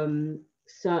how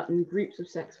certain groups of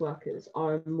sex workers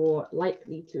are more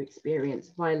likely to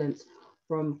experience violence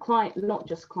from not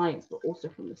just clients, but also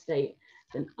from the state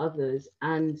than others,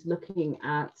 and looking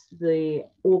at the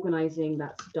organizing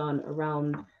that's done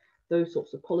around those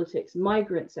sorts of politics.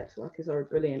 Migrant sex workers are a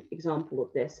brilliant example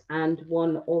of this, and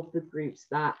one of the groups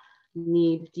that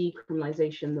need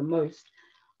decriminalization the most.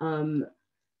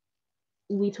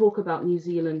 We talk about New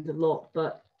Zealand a lot,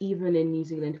 but even in New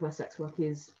Zealand, where sex work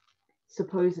is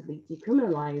supposedly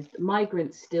decriminalized,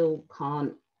 migrants still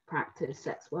can't practice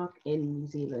sex work in New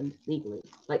Zealand legally.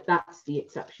 Like, that's the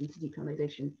exception to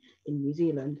decriminalization in New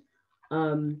Zealand.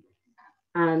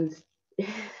 And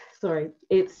sorry,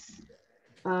 it's,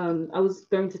 I was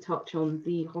going to touch on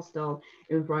the hostile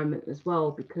environment as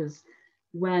well, because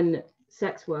when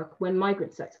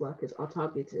migrant sex workers are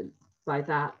targeted by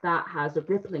that has a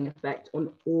rippling effect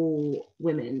on all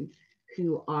women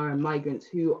who are migrants,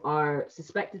 who are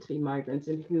suspected to be migrants,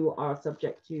 and who are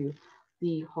subject to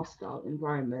the hostile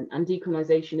environment. And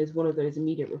decriminalization is one of those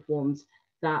immediate reforms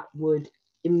that would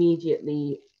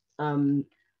immediately not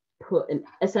put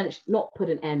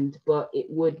an end, but it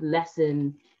would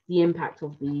lessen the impact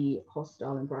of the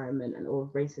hostile environment and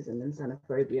of racism and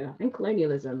xenophobia and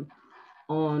colonialism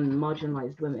on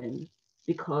marginalized women,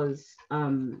 because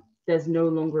there's no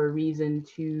longer a reason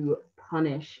to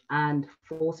punish and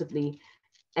forcibly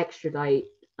extradite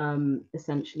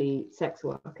essentially sex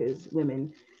workers,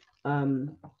 women, for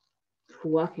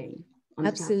working.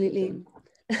 Absolutely.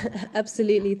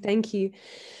 Absolutely. Thank you.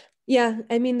 Yeah,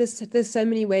 I mean, there's so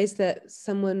many ways that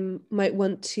someone might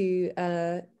want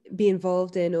to be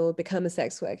involved in or become a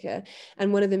sex worker.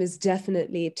 And one of them is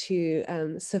definitely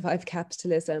to survive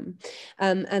capitalism.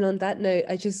 And on that note,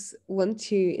 I just want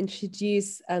to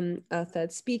introduce our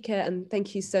third speaker. And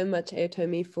thank you so much,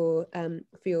 Aotomi, for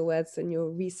your words and your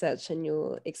research and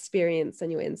your experience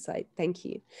and your insight. Thank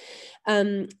you.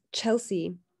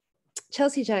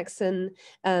 Chelsea Jackson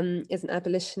is an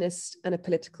abolitionist and a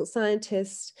political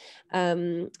scientist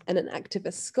and an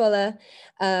activist scholar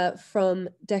from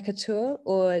Decatur,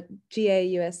 or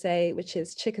GAUSA, which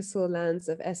is Chickasaw Lands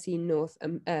of SE North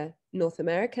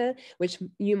America, which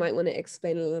you might want to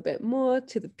explain a little bit more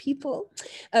to the people.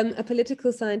 A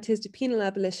political scientist, a penal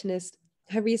abolitionist.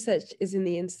 Her research is in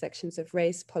the intersections of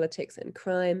race, politics, and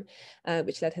crime,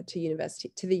 which led her to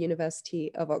the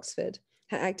University of Oxford.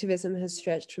 Her activism has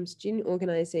stretched from student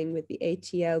organizing with the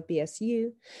ATL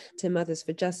BSU to Mothers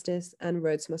for Justice and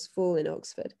Roads Must Fall in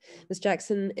Oxford. Ms.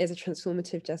 Jackson is a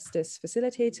transformative justice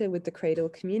facilitator with the Cradle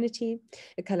community,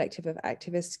 a collective of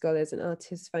activists, scholars, and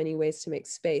artists finding ways to make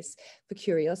space for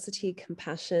curiosity,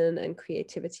 compassion, and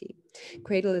creativity.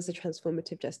 Cradle is a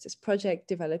transformative justice project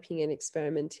developing and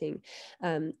experimenting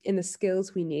in the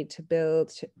skills we need to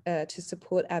build to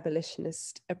support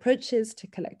abolitionist approaches to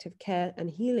collective care and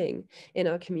healing in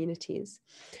our communities.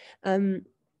 And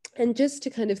just to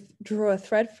kind of draw a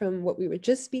thread from what we were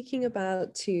just speaking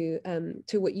about to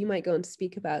what you might go on to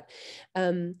speak about,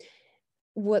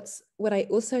 what I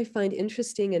also find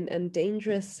interesting and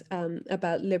dangerous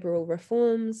about liberal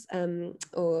reforms,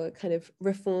 or kind of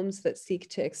reforms that seek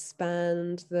to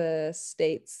expand the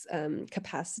state's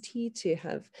capacity to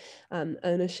have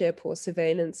ownership or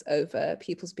surveillance over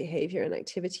people's behavior and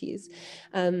activities,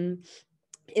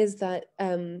 is that,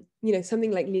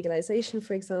 something like legalization,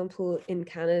 for example, in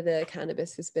Canada,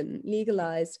 cannabis has been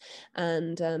legalized,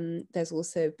 and there's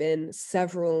also been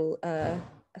several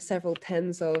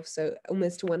tens of, so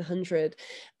almost 100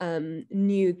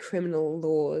 new criminal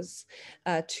laws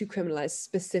to criminalize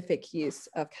specific use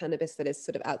of cannabis that is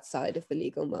sort of outside of the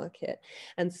legal market.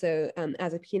 And so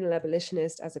as a penal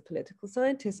abolitionist, as a political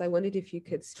scientist, I wondered if you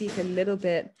could speak a little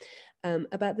bit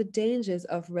about the dangers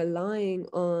of relying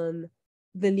on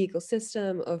the legal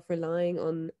system, of relying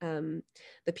on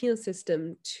the penal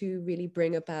system to really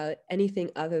bring about anything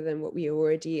other than what we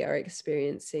already are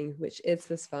experiencing, which is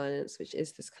this violence, which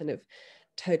is this kind of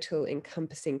total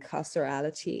encompassing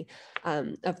carcerality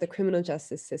of the criminal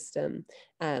justice system,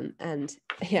 and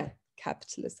yeah,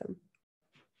 capitalism.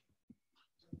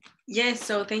 Yes,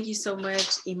 so thank you so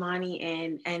much, Imani,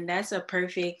 and that's a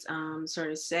perfect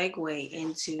sort of segue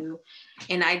into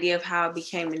an idea of how I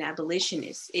became an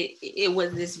abolitionist. It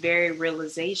was this very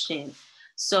realization.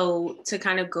 So to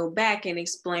kind of go back and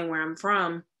explain where I'm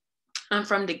from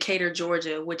Decatur,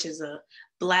 Georgia, which is a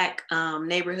Black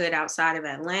neighborhood outside of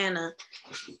Atlanta.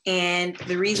 And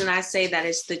the reason I say that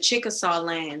it's the Chickasaw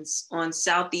lands on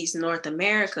Southeast North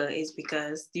America is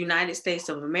because the United States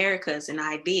of America is an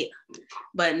idea.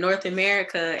 But North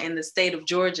America and the state of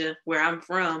Georgia, where I'm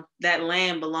from, that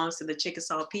land belongs to the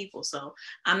Chickasaw people. So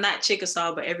I'm not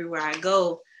Chickasaw, but everywhere I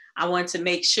go, I want to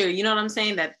make sure, you know what I'm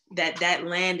saying, that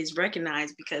land is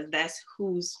recognized, because that's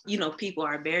whose, people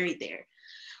are buried there.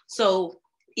 So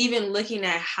even looking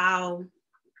at how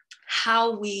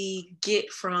we get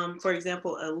from, for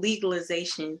example, a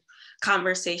legalization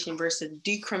conversation versus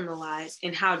decriminalize,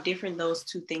 and how different those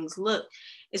two things look,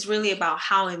 it's really about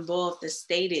how involved the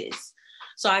state is.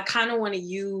 So I kind of want to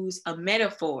use a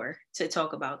metaphor to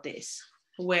talk about this,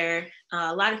 where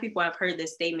a lot of people have heard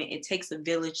this statement, it takes a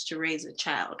village to raise a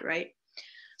child, right?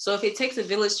 So if it takes a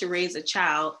village to raise a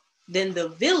child, then the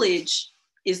village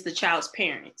is the child's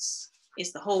parents.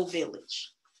 It's the whole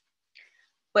village.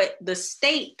 But the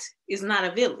state is not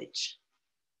a village.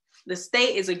 The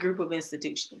state is a group of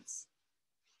institutions.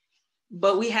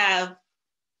 But we have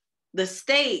the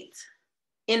state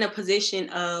in a position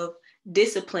of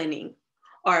disciplining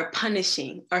or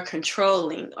punishing or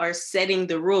controlling or setting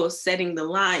the rules, setting the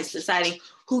lines, deciding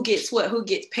who gets what, who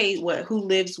gets paid what, who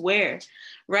lives where,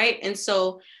 right? And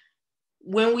so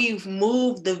when we've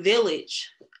moved the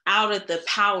village out of the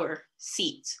power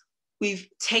seat, we've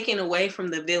taken away from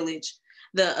the village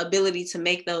the ability to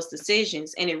make those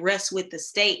decisions, and it rests with the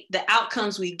state. The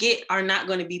outcomes we get are not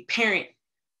going to be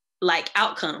parent-like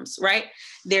outcomes, right?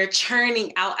 They're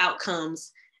churning out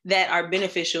outcomes that are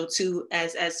beneficial to,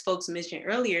 as folks mentioned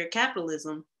earlier,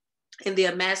 capitalism and the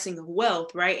amassing of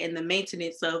wealth, right? And the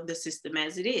maintenance of the system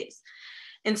as it is.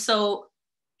 And so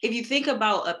if you think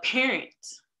about a parent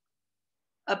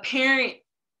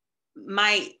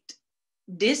might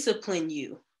discipline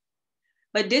you,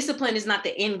 but discipline is not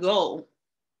the end goal.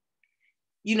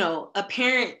 A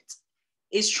parent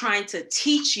is trying to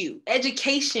teach you.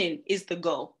 Education is the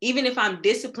goal. Even if I'm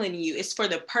disciplining you, it's for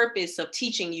the purpose of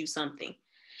teaching you something.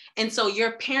 And so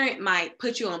your parent might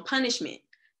put you on punishment.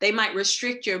 They might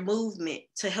restrict your movement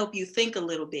to help you think a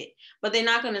little bit, but they're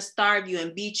not going to starve you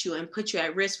and beat you and put you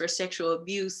at risk for sexual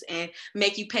abuse and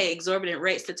make you pay exorbitant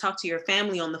rates to talk to your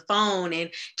family on the phone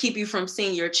and keep you from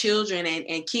seeing your children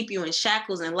and keep you in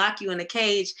shackles and lock you in a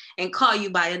cage and call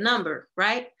you by a number,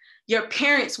 right? Your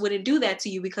parents wouldn't do that to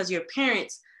you because your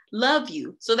parents love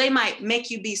you. So they might make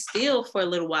you be still for a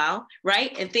little while,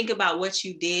 right? And think about what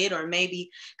you did, or maybe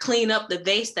clean up the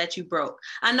vase that you broke.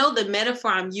 I know the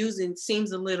metaphor I'm using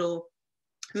seems a little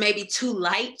maybe too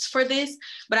light for this,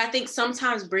 but I think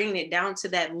sometimes bringing it down to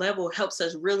that level helps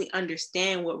us really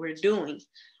understand what we're doing.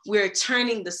 We're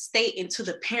turning the state into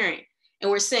the parent, and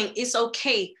we're saying it's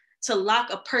okay to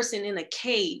lock a person in a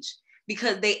cage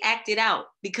because they acted out,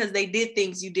 because they did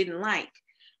things you didn't like,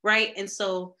 right? And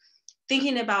so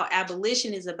thinking about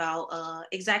abolition is about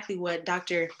exactly what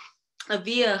Dr.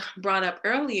 Avia brought up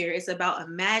earlier. It's about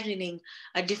imagining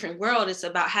a different world. It's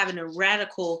about having a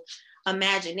radical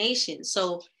imagination.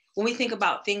 So when we think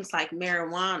about things like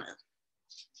marijuana,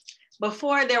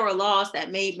 before there were laws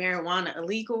that made marijuana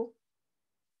illegal,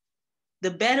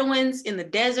 the Bedouins in the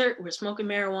desert were smoking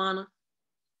marijuana.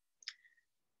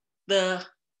 The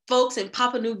folks in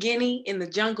Papua New Guinea in the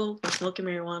jungle were smoking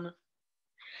marijuana.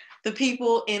 The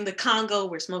people in the Congo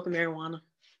were smoking marijuana,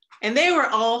 and they were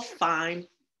all fine.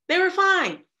 They were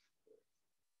fine.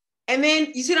 And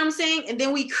then, you see what I'm saying? And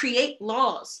then we create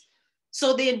laws.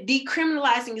 So then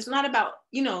decriminalizing is not about,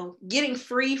 getting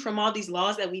free from all these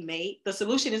laws that we made. The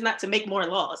solution is not to make more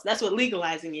laws. That's what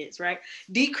legalizing is, right?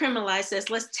 Decriminalize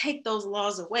says, let's take those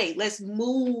laws away. Let's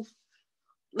move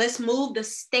the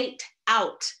state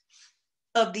out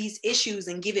of these issues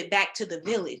and give it back to the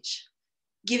village.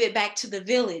 Give it back to the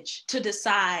village to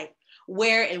decide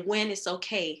where and when it's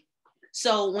okay.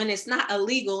 So when it's not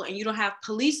illegal and you don't have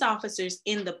police officers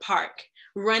in the park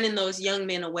running those young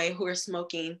men away who are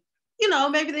smoking,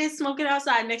 maybe they're smoking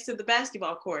outside next to the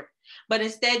basketball court, but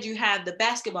instead you have the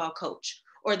basketball coach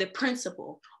or the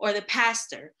principal or the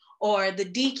pastor or the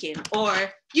deacon, or,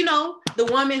 you know, the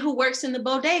woman who works in the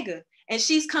bodega. And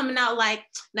she's coming out like,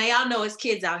 now y'all know it's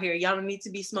kids out here. Y'all don't need to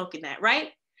be smoking that, right?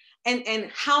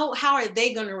 And how are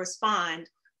they going to respond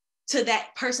to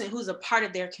that person who's a part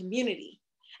of their community?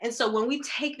 And so when we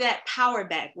take that power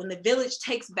back, when the village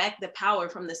takes back the power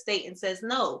from the state and says,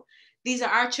 no, these are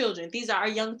our children, these are our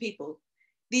young people,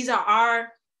 these are our,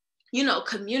 you know,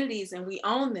 communities, and we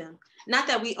own them. Not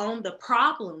that we own the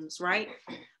problems, right?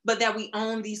 But that we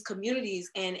own these communities,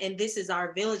 and this is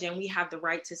our village, and we have the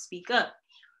right to speak up.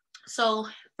 So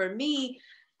for me,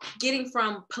 getting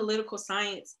from political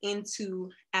science into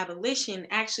abolition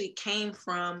actually came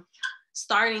from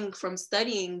starting from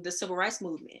studying the civil rights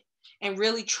movement and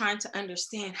really trying to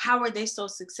understand, how are they so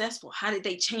successful? How did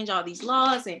they change all these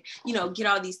laws and, you know, get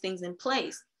all these things in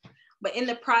place? But in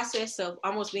the process of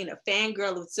almost being a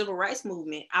fangirl of the civil rights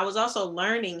movement, I was also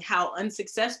learning how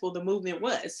unsuccessful the movement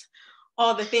was.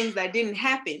 All the things that didn't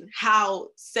happen, how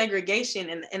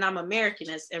segregation, and I'm American,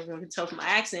 as everyone can tell from my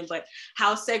accent, but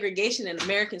how segregation in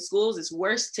American schools is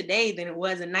worse today than it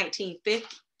was in 1950.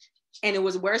 And it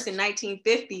was worse in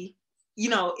 1950, you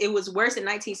know, it was worse in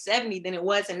 1970 than it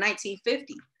was in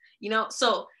 1950, you know?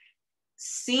 So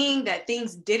seeing that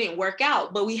things didn't work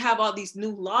out, but we have all these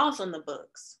new laws on the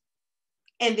books.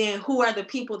 And then who are the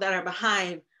people that are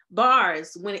behind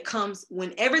bars when it comes,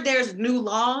 whenever there's new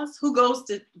laws, who goes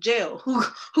to jail,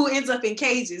 who ends up in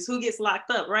cages, who gets locked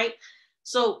up, right?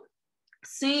 So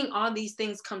seeing all these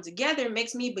things come together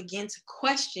makes me begin to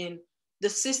question the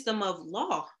system of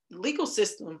law, the legal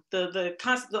system, the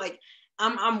constant, like,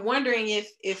 I'm wondering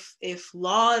if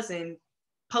laws and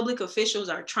public officials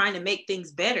are trying to make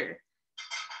things better,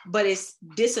 but it's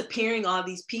disappearing all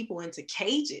these people into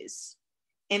cages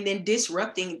and then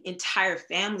disrupting entire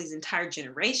families, entire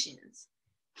generations,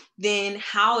 then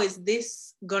how is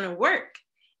this gonna work?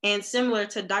 And similar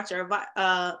to Dr.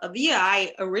 Avia,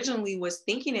 I originally was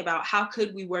thinking about, how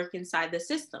could we work inside the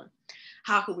system?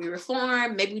 How could we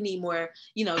reform? Maybe we need more,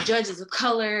 you know, judges of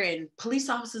color and police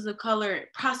officers of color and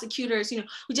prosecutors. You know,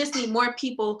 we just need more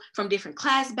people from different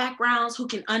class backgrounds who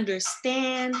can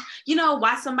understand, you know,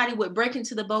 why somebody would break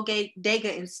into the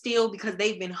bodega and steal because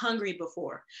they've been hungry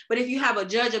before. But if you have a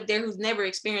judge up there who's never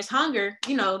experienced hunger,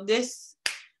 you know, this,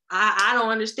 I don't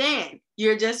understand.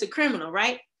 You're just a criminal,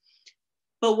 right?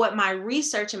 But what my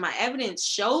research and my evidence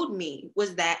showed me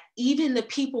was that even the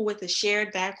people with a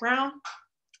shared background,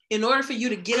 in order for you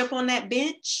to get up on that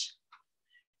bench,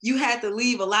 you had to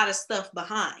leave a lot of stuff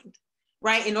behind,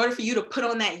 right? In order for you to put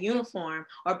on that uniform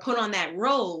or put on that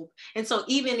robe. And so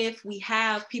even if we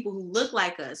have people who look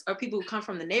like us, or people who come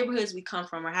from the neighborhoods we come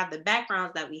from, or have the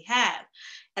backgrounds that we have,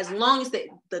 as long as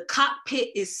the cockpit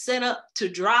is set up to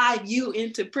drive you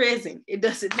into prison, it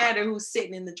doesn't matter who's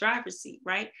sitting in the driver's seat,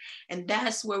 right? And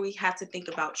that's where we have to think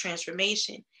about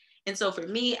transformation. And so for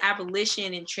me,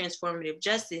 abolition and transformative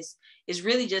justice is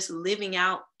really just living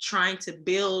out, trying to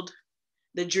build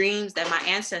the dreams that my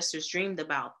ancestors dreamed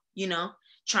about, you know,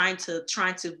 trying to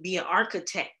be an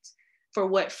architect for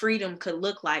what freedom could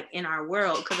look like in our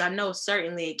world. Because I know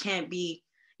certainly it can't be,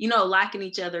 you know, locking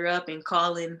each other up and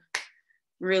calling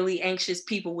really anxious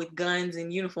people with guns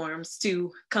and uniforms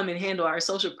to come and handle our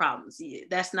social problems.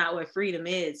 That's not what freedom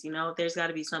is, you know. There's got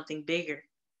to be something bigger.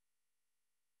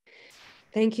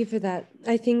 Thank you for that.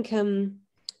 I think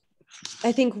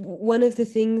one of the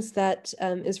things that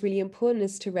is really important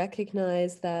is to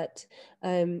recognize that,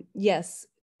 yes,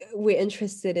 we're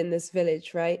interested in this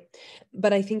village, right?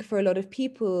 But I think for a lot of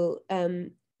people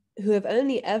who have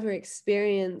only ever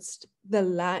experienced the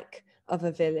lack of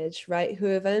a village, right? Who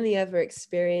have only ever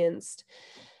experienced,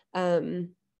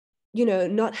 you know,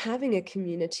 not having a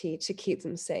community to keep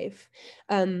them safe,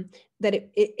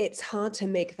 that it's hard to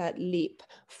make that leap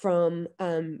from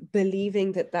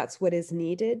believing that that's what is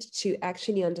needed to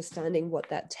actually understanding what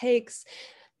that takes,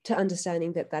 to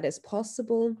understanding that that is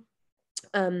possible,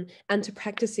 and to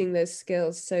practicing those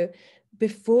skills. So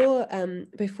before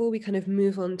we kind of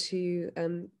move on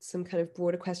to some kind of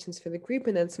broader questions for the group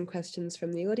and then some questions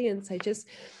from the audience,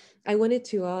 I wanted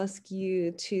to ask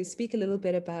you to speak a little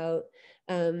bit about,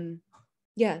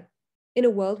 in a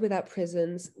world without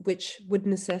prisons, which would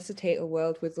necessitate a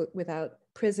world without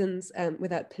prisons,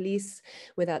 without police,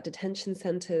 without detention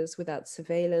centers, without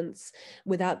surveillance,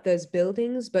 without those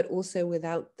buildings, but also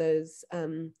without those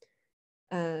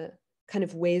kind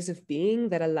of ways of being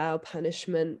that allow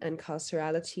punishment and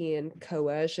carcerality and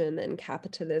coercion and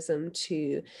capitalism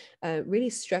to really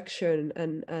structure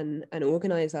and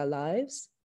organize our lives.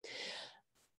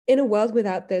 In a world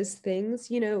without those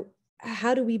things, you know,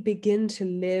 how do we begin to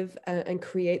live and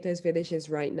create those villages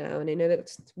right now? And I know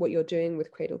that's what you're doing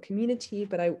with Cradle Community,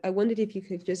 but I wondered if you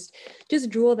could just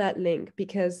draw that link,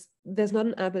 because there's not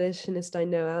an abolitionist I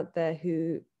know out there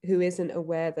who isn't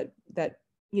aware that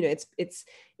you know, it's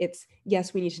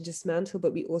yes, we need to dismantle,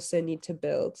 but we also need to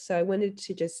build. So I wanted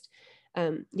to just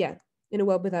yeah, in a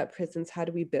world without prisons, how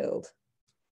do we build?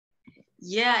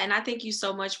 Yeah, and I thank you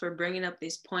so much for bringing up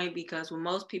this point, because when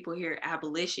most people hear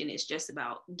abolition, it's just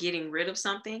about getting rid of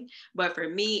something. But for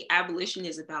me, abolition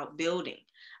is about building.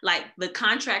 Like the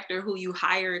contractor who you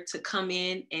hire to come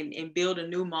in and build a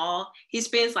new mall, he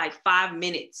spends like 5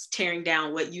 minutes tearing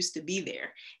down what used to be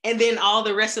there. And then all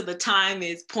the rest of the time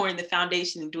is pouring the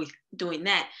foundation and doing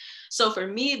that. So for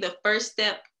me, the first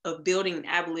step of building an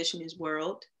abolitionist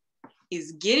world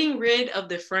is getting rid of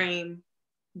the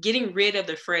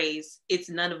phrase, it's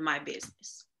none of my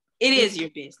business. It is your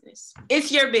business.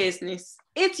 It's your business.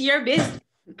 It's your business.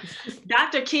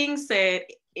 Dr. King said,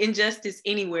 injustice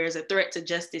anywhere is a threat to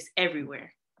justice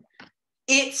everywhere.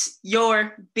 It's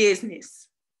your business.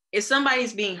 If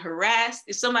somebody's being harassed,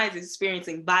 if somebody's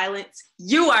experiencing violence,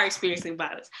 you are experiencing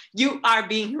violence. You are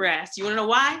being harassed. You wanna know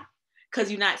why?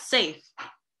 Because you're not safe.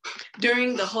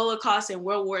 During the Holocaust and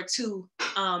World War II,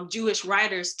 Jewish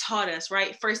writers taught us,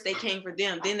 right? First they came for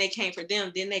them, then they came for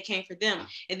them, then they came for them.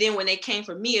 And then when they came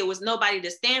for me, it was nobody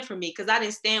to stand for me because I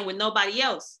didn't stand with nobody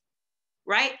else,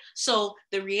 right? So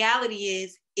the reality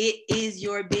is, it is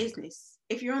your business.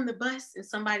 If you're on the bus and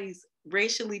somebody's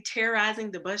racially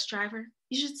terrorizing the bus driver,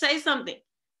 you should say something.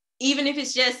 Even if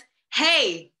it's just,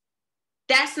 hey,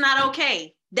 that's not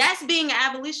okay. That's being an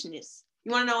abolitionist.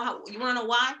 You wanna know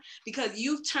why? Because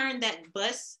you've turned that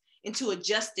bus into a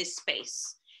justice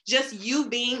space. Just you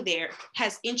being there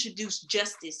has introduced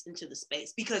justice into the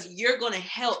space, because you're gonna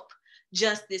help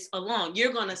justice along.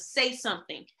 You're gonna say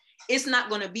something. It's not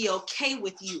gonna be okay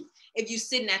with you if you're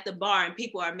sitting at the bar and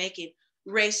people are making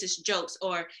racist jokes,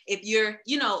 or if you're,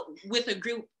 with a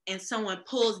group and someone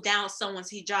pulls down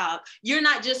someone's hijab. You're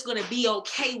not just gonna be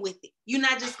okay with it. You're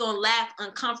not just gonna laugh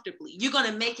uncomfortably. You're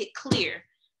gonna make it clear,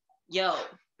 yo,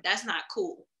 that's not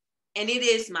cool. And it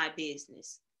is my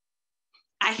business.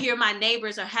 I hear my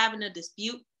neighbors are having a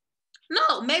dispute.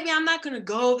 No, maybe I'm not gonna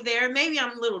go over there. Maybe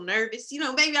I'm a little nervous.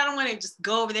 Maybe I don't wanna just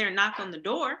go over there and knock on the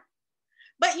door.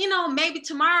 But maybe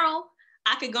tomorrow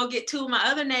I could go get 2 of my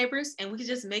other neighbors and we could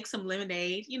just make some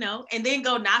lemonade, and then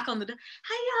go knock on the door.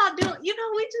 How y'all doing?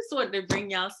 We just wanted to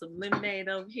bring y'all some lemonade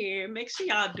over here. Make sure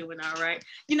y'all doing all right.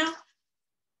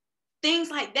 Things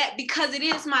like that, because it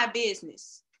is my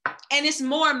business. And it's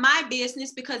more my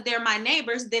business because they're my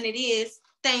neighbors than it is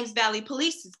Thames Valley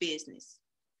Police's business.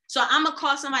 So I'm gonna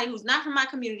call somebody who's not from my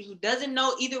community, who doesn't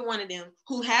know either one of them,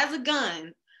 who has a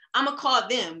gun. I'm gonna call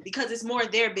them because it's more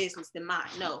their business than mine.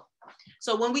 No.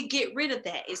 So when we get rid of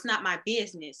that, it's not my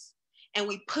business, and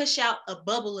we push out a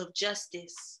bubble of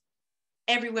justice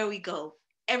everywhere we go,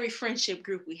 every friendship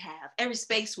group we have, every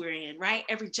space we're in, right?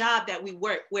 Every job that we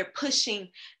work, we're pushing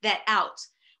that out.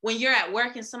 When you're at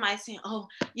work and somebody's saying, oh,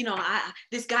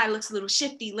 this guy looks a little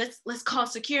shifty, let's call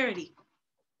security.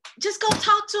 Just go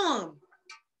talk to him.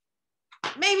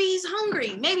 Maybe he's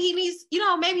hungry. Maybe he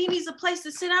needs a place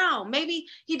to sit down. Maybe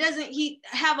he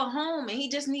have a home and he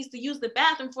just needs to use the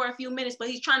bathroom for a few minutes, but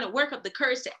he's trying to work up the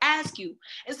courage to ask you.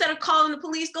 Instead of calling the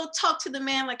police, go talk to the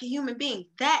man like a human being.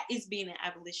 That is being an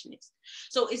abolitionist.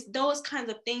 So it's those kinds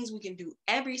of things we can do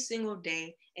every single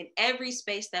day in every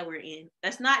space that we're in.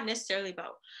 That's not necessarily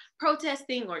about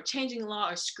protesting or changing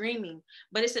law or screaming,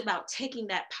 but it's about taking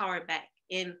that power back.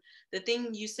 And the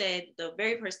thing you said, the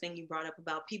very first thing you brought up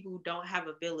about people who don't have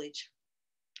a village,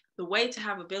 the way to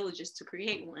have a village is to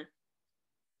create one,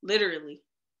 literally.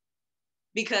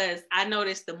 Because I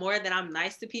noticed the more that I'm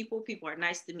nice to people, people are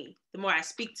nice to me. The more I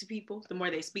speak to people, the more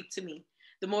they speak to me.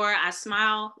 The more I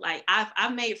smile, like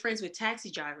I've made friends with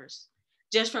taxi drivers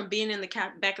just from being in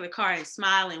the back of the car and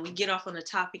smiling. We get off on a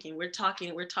topic and we're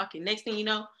talking. Next thing you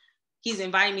know, he's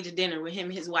inviting me to dinner with him,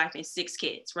 his wife, and 6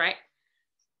 kids, right?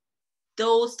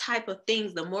 Those type of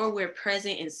things, the more we're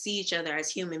present and see each other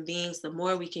as human beings, the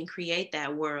more we can create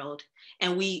that world.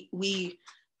 And we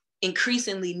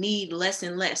increasingly need less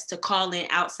and less to call in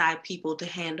outside people to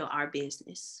handle our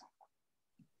business.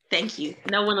 Thank you.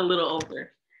 No one a little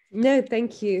over. No,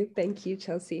 thank you. Thank you,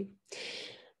 Chelsea.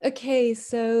 Okay,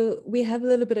 so we have a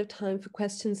little bit of time for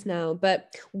questions now,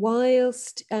 but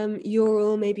whilst you're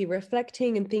all maybe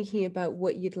reflecting and thinking about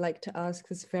what you'd like to ask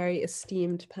this very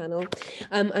esteemed panel,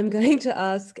 I'm going to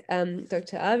ask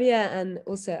Dr. Avia and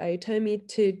also Ayotomi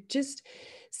to just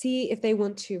see if they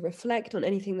want to reflect on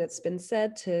anything that's been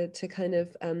said, to kind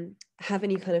of have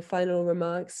any kind of final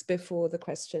remarks before the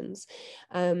questions.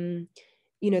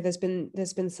 you know, there's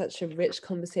been such a rich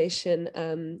conversation,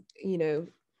 you know,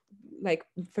 like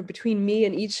for between me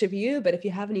and each of you, but if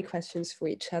you have any questions for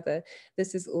each other,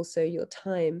 this is also your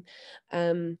time.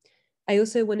 I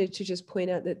also wanted to just point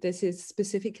out that this is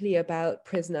specifically about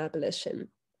prison abolition,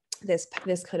 this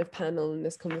kind of panel and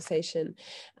this conversation.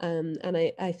 And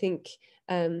I think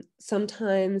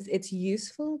sometimes it's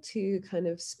useful to kind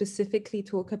of specifically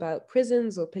talk about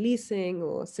prisons or policing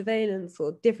or surveillance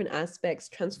or different aspects,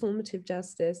 transformative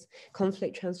justice,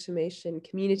 conflict transformation,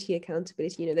 community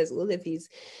accountability. You know, there's all of these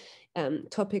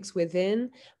topics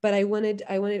within, but I wanted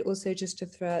also just to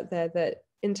throw out there that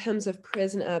in terms of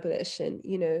prison abolition,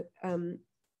 you know,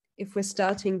 if we're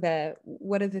starting there,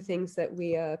 what are the things that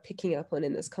we are picking up on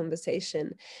in this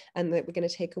conversation and that we're going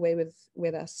to take away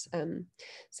with us?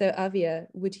 So Avia,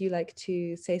 would you like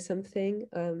to say something?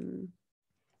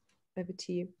 Over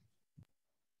to you.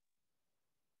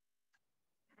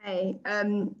 Hey,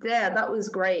 yeah, that was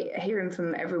great. Hearing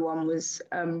from everyone was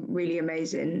really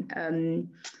amazing. And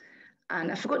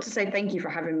I forgot to say thank you for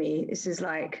having me. This is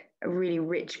like a really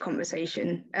rich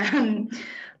conversation.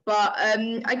 But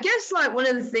I guess like one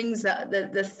of the things that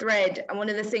the thread and one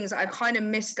of the things that I kind of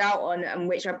missed out on, and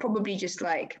which I probably just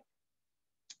like,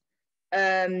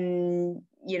 you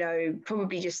know,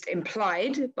 probably just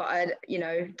implied, but I, you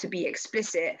know, to be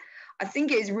explicit, I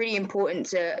think it is really important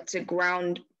to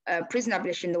ground prison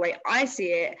abolition the way I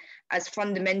see it as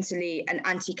fundamentally an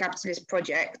anti-capitalist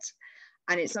project.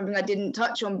 And it's something I didn't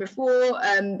touch on before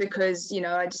because, you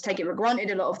know, I just take it for granted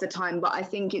a lot of the time. But I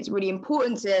think it's really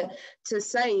important to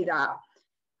say that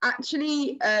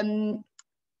actually,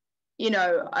 you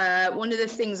know, one of the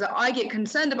things that I get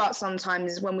concerned about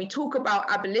sometimes is when we talk about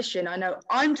abolition, I know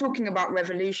I'm talking about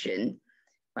revolution.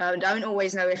 I don't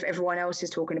always know if everyone else is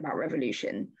talking about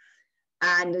revolution.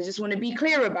 And I just want to be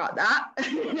clear about that.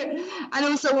 And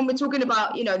also when we're talking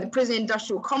about, you know, the prison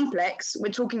industrial complex,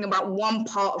 we're talking about one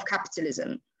part of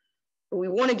capitalism. But we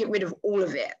want to get rid of all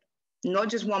of it, not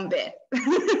just one bit. Do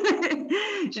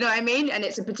you know what I mean? And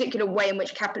it's a particular way in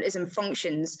which capitalism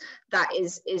functions that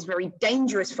is very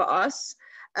dangerous for us,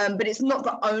 but it's not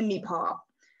the only part.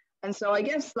 And so I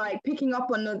guess like picking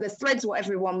up on the threads, what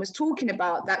everyone was talking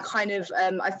about, that kind of,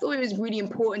 I thought it was really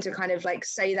important to kind of like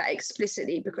say that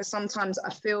explicitly, because sometimes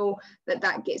I feel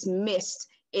that gets missed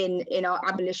in our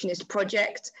abolitionist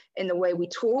project, in the way we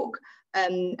talk,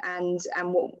 and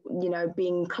what, you know,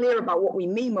 being clear about what we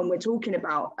mean when we're talking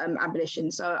about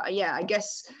abolition. So yeah, I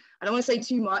guess I don't want to say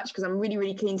too much because I'm really,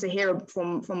 really keen to hear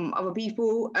from other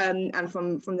people and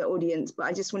from the audience, but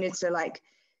I just wanted to like,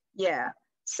 yeah,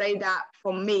 say that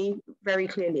from me very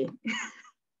clearly.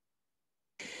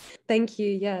 Thank you.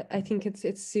 Yeah, I think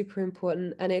it's super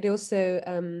important, and it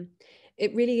also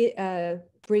it really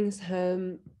brings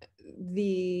home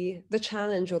the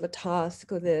challenge or the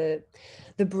task or the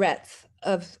breadth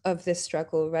of this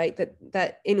struggle, right?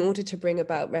 That in order to bring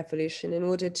about revolution, in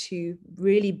order to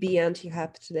really be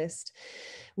anti-capitalist,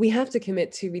 we have to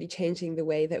commit to really changing the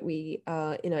way that we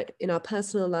are in our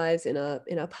personal lives, in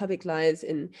our public lives,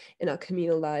 in our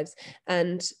communal lives.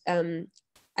 And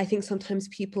I think sometimes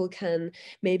people can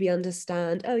maybe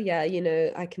understand, oh yeah, you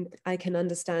know, I can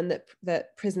understand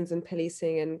that prisons and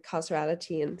policing and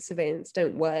carcerality and surveillance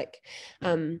don't work,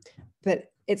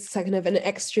 but it's kind of an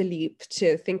extra leap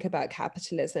to think about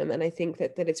capitalism. And I think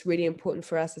that it's really important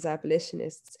for us as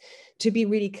abolitionists to be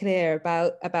really clear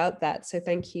about that. So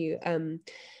thank you.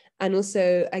 And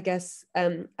also, I guess,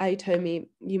 Aitomi,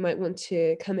 you might want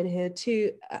to come in here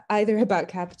too, either about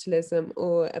capitalism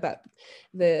or about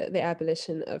the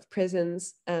abolition of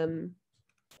prisons, or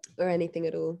anything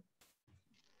at all.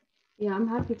 Yeah, I'm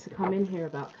happy to come in here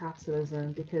about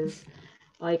capitalism because,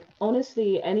 like,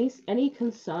 honestly, any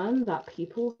concern that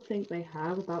people think they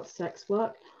have about sex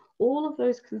work, all of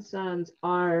those concerns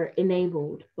are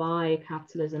enabled by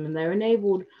capitalism, and they're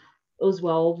enabled as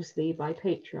well, obviously, by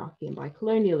patriarchy and by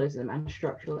colonialism and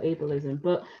structural ableism,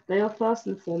 but they are first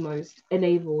and foremost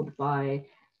enabled by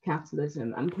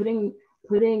capitalism. And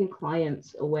putting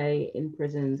clients away in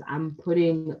prisons and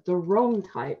putting the wrong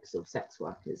types of sex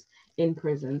workers in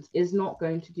prisons is not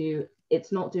going to do,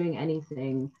 it's not doing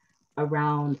anything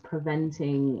around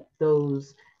preventing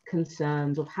those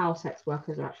concerns of how sex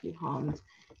workers are actually harmed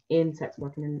in sex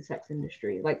work and in the sex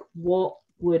industry. Like, what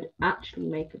would actually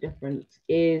make a difference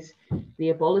is the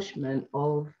abolishment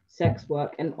of sex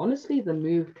work, and honestly the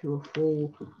move to a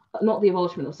full, not the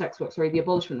abolishment of sex work, sorry, the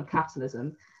abolishment of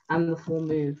capitalism and the full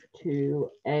move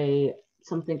to a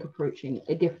something approaching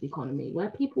a gift economy where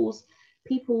people's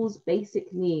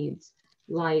basic needs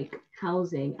like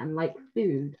housing and like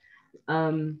food,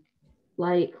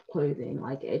 like clothing,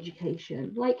 like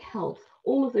education, like health,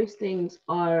 all of those things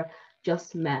are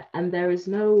just met, and there is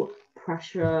no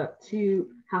pressure to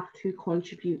have to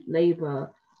contribute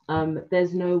labor.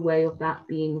 There's no way of that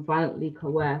being violently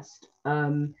coerced,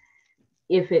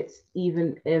 if it's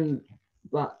even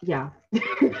but yeah.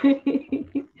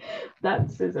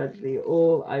 That's essentially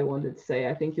all I wanted to say.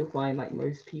 I think you'll find like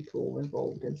most people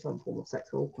involved in some form of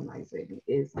sexual organizing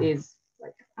is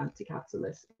like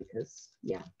anti-capitalist, because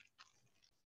yeah.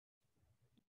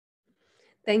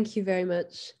 Thank you very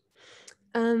much.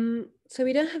 So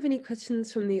we don't have any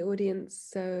questions from the audience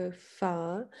so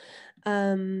far.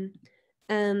 And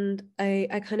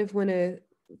I kind of want to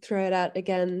throw it out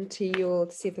again to you all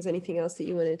to see if there's anything else that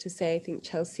you wanted to say. I think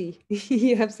Chelsea,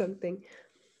 you have something.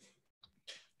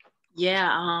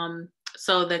 Yeah,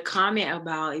 so the comment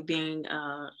about it being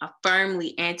a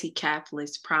firmly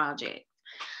anti-capitalist project,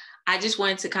 I just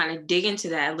wanted to kind of dig into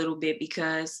that a little bit,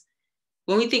 because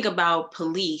when we think about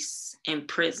police and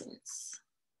prisons,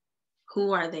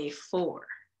 who are they for?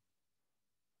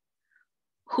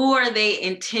 Who are they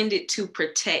intended to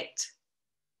protect?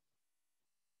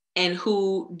 And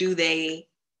who do they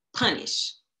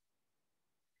punish?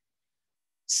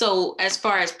 So as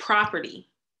far as property,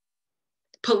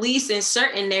 police in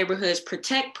certain neighborhoods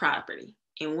protect property.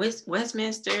 In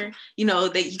Westminster, you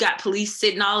know, you got police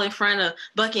sitting all in front of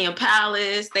Buckingham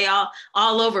Palace. They all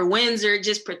over Windsor,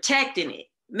 just protecting it,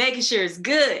 making sure it's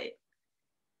good.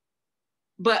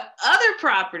 But other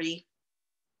property,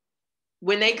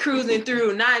 when they cruising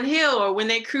through Notting Hill or when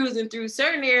they cruising through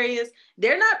certain areas,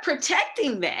 they're not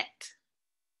protecting that.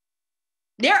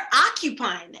 They're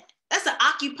occupying that. That's an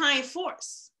occupying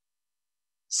force.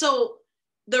 So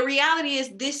the reality is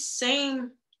the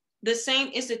same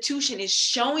institution is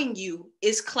showing you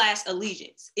its class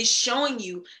allegiance. It's showing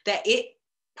you that it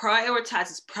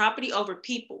prioritizes property over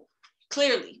people,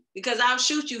 clearly, because I'll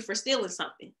shoot you for stealing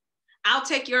something. I'll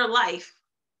take your life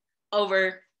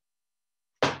over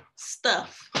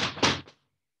stuff.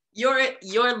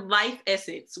 Your life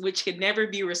essence, which could never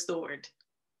be restored,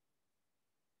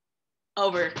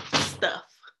 over stuff,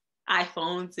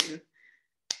 iPhones and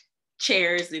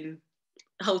chairs and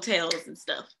hotels and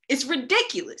stuff. It's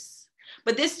ridiculous,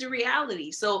 but this is the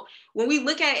reality. So when we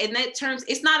look at it in that terms,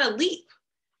 it's not a leap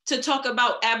to talk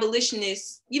about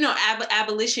abolitionists,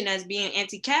 abolition as being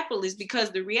anti-capitalist,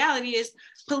 because the reality is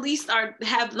police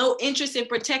have no interest in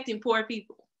protecting poor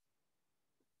people.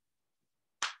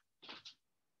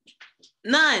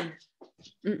 None.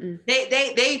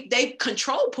 They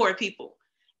control poor people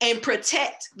and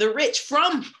protect the rich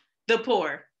from the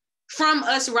poor, from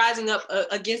us rising up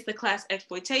against the class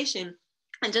exploitation.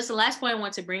 And just the last point I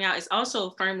want to bring out is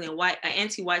also firmly an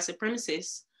anti-white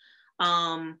supremacist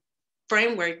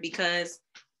framework, because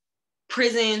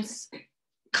prisons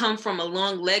come from a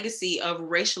long legacy of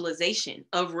racialization,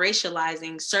 of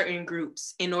racializing certain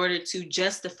groups in order to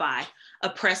justify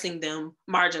oppressing them,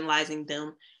 marginalizing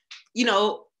them,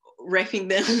 raping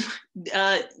them,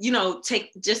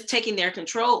 taking their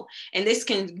control. And this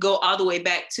can go all the way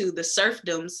back to the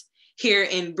serfdoms here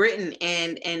in Britain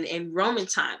and in Roman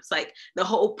times. Like, the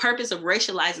whole purpose of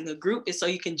racializing a group is so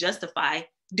you can justify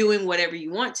doing whatever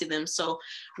you want to them. So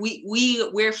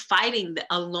we're fighting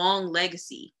a long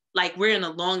legacy. Like, we're in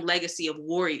a long legacy of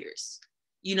warriors.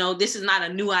 This is not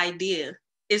a new idea.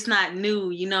 It's not new.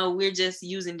 We're just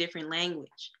using different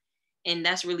language. And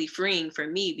that's really freeing for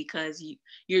me, because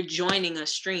you're joining a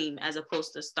stream as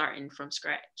opposed to starting from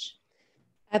scratch.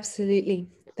 Absolutely.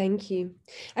 Thank you.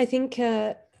 I think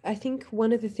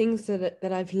one of the things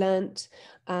that I've learned,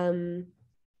 I'm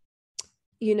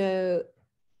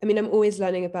always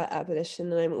learning about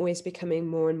abolition, and I'm always becoming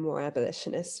more and more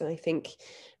abolitionist. And I think,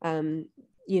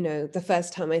 the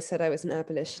first time I said I was an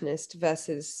abolitionist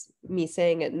versus me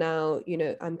saying it now,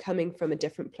 I'm coming from a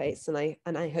different place, and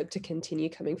I hope to continue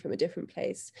coming from a different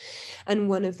place. And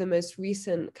one of the most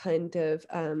recent kind of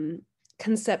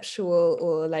conceptual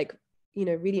or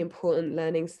really important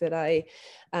learnings that I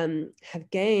have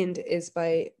gained is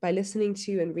by listening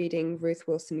to and reading Ruth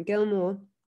Wilson Gilmore,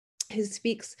 who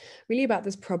speaks really about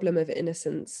this problem of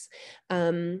innocence.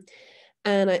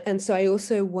 And so I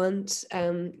also want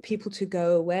people to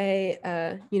go away,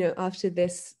 after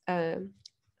this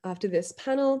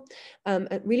panel,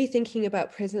 really thinking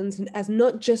about prisons as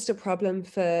not just a problem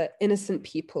for innocent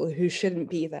people who shouldn't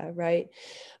be there, right?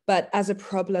 But as a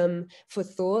problem for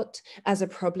thought, as a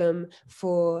problem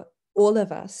for all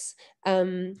of us.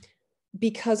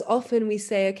 because often we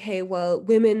say, okay, well,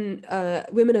 women are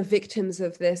victims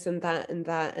of this and that and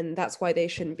that, and that's why they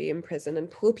shouldn't be in prison.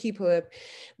 And poor people are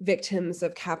victims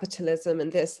of capitalism and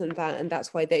this and that, and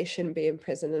that's why they shouldn't be in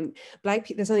prison. And Black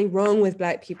people, there's nothing wrong with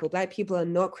Black people. Black people are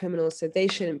not criminals, so they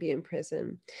shouldn't be in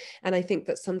prison. And I think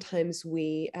that sometimes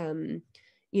we,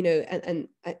 you know, and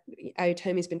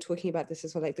Ayotomi's been talking about this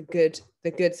as well, like the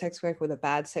good sex worker or the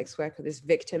bad sex worker, this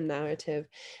victim narrative.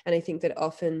 And I think that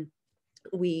often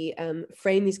we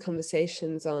frame these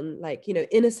conversations on, like, you know,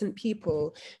 innocent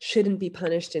people shouldn't be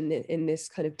punished in this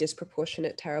kind of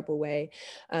disproportionate, terrible way.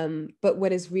 But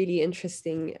what is really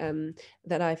interesting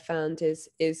that I found is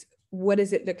what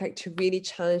does it look like to really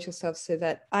challenge yourself, so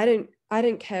that I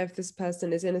don't care if this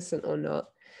person is innocent or not,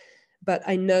 but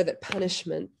I know that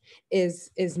punishment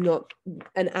is not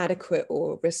an adequate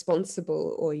or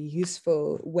responsible or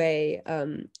useful way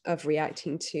of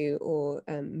reacting to or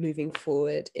moving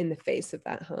forward in the face of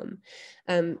that harm.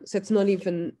 So it's not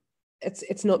even,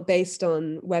 it's not based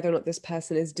on whether or not this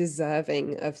person is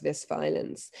deserving of this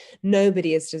violence.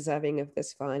 Nobody is deserving of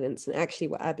this violence. And actually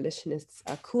what abolitionists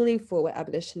are calling for, what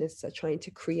abolitionists are trying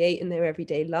to create in their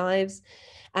everyday lives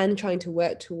and trying to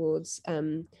work towards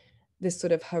this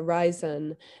sort of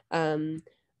horizon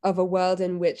of a world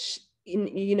in which,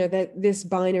 you know, this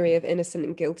binary of innocent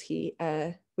and guilty,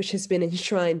 which has been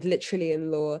enshrined literally in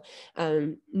law,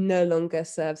 no longer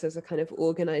serves as a kind of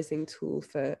organizing tool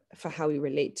for how we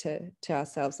relate to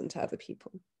ourselves and to other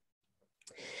people.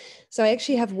 So I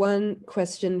actually have one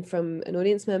question from an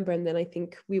audience member, and then I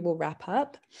think we will wrap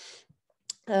up.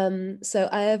 So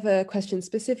I have a question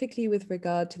specifically with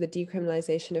regard to the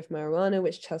decriminalization of marijuana,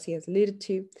 which Chelsea has alluded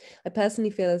to. I personally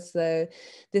feel as though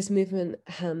this movement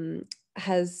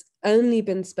has only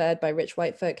been spurred by rich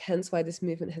white folk, hence why this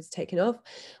movement has taken off.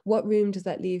 What room does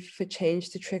that leave for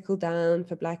change to trickle down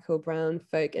for Black or brown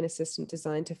folk in a system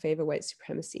designed to favor white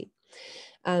supremacy?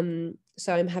 So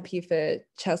I'm happy for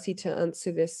Chelsea to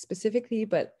answer this specifically,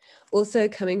 but also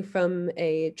coming from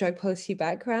a drug policy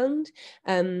background,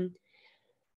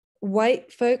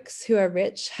 white folks who are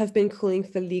rich have been calling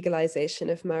for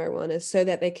legalization of marijuana so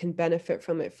that they can benefit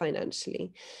from it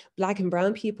financially. Black and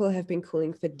brown people have been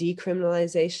calling for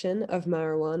decriminalization of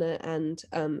marijuana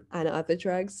and other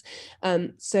drugs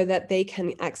so that they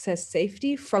can access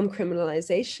safety from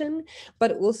criminalization,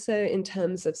 but also in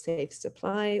terms of safe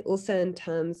supply, also in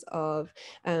terms of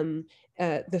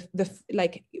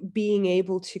like being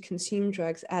able to consume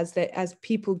drugs as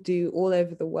people do all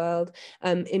over the world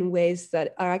in ways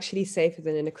that are actually safer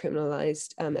than in a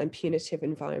criminalized and punitive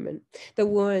environment. The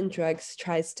war on drugs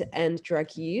tries to end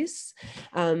drug use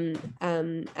and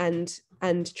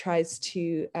tries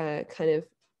to kind of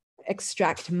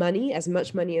extract money, as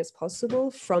much money as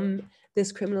possible, from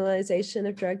this criminalization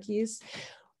of drug use,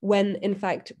 when in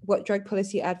fact what drug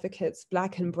policy advocates,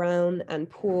 Black and brown and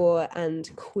poor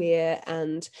and queer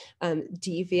and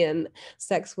deviant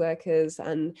sex workers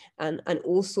and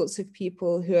all sorts of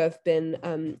people who have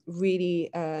been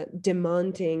really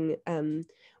demanding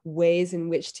ways in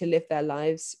which to live their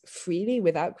lives freely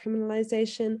without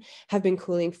criminalization, have been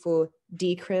calling for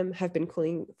decrim, have been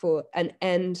calling for an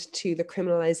end to the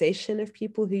criminalization of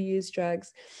people who use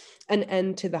drugs, an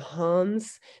end to the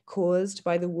harms caused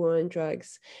by the war on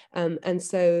drugs. And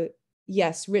so,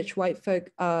 yes, rich white folk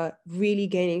are really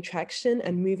gaining traction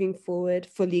and moving forward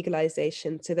for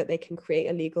legalization so that they can create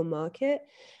a legal market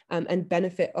and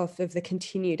benefit off of the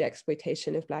continued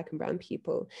exploitation of Black and brown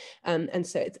people. And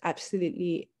so it's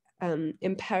absolutely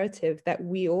imperative that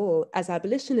we all, as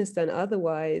abolitionists and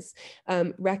otherwise,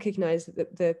 recognize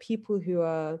that the people who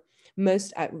are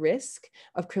most at risk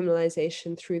of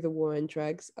criminalization through the war on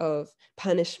drugs, of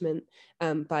punishment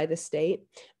by the state,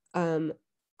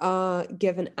 are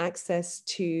given access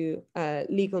to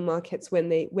legal markets when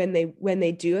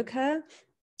they do occur,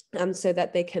 so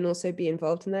that they can also be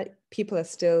involved in that. People are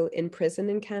still in prison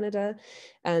in Canada,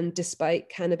 despite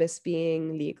cannabis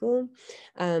being legal,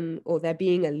 or there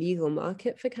being a legal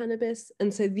market for cannabis.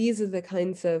 And so these are the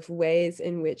kinds of ways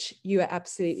in which you are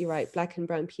absolutely right. Black and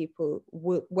brown people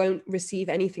won't receive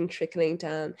anything trickling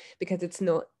down because it's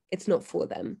not for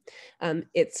them.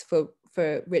 It's for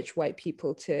rich white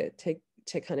people to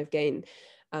kind of gain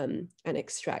and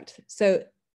extract. So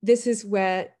this is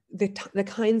where the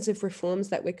kinds of reforms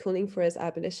that we're calling for as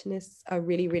abolitionists are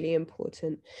really, really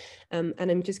important. And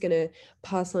I'm just going to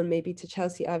pass on maybe to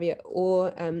Chelsea, Avia,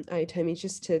 or Ayotomi,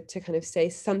 just to kind of say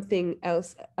something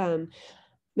else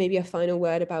maybe a final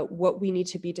word about what we need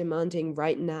to be demanding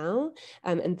right now.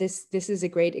 And this is a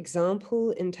great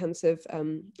example in terms of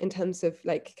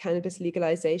like cannabis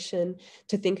legalization,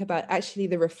 to think about actually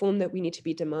the reform that we need to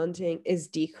be demanding is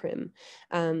decrim.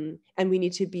 And we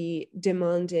need to be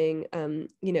demanding,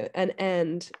 you know, an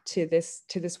end to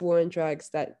this war on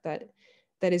drugs that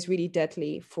is really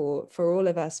deadly for all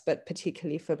of us, but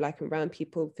particularly for Black and brown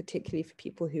people, particularly for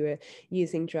people who are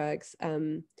using drugs.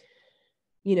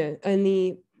 You know,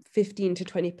 only 15 to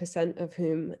 20% of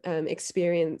whom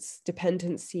experience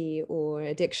dependency or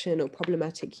addiction or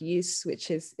problematic use,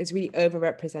 which is really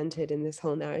overrepresented in this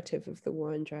whole narrative of the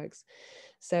war on drugs.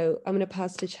 So I'm going to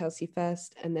pass to Chelsea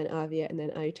first, and then Avia, and then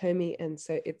Ayutomi. And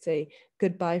so it's a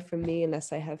goodbye from me,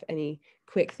 unless I have any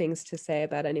quick things to say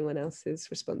about anyone else's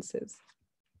responses.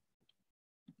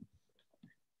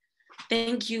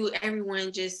 Thank you,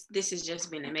 everyone. This has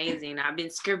just been amazing. I've been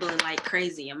scribbling like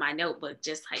crazy in my notebook,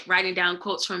 just like writing down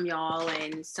quotes from y'all,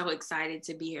 and so excited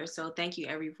to be here. So thank you,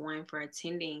 everyone, for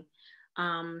attending.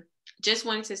 Just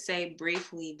wanted to say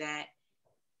briefly that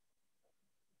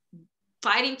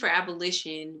fighting for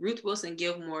abolition, Ruth Wilson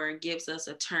Gilmore gives us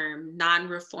a term,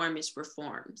 non-reformist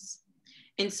reforms.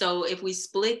 And so if we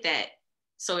split that,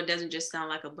 so it doesn't just sound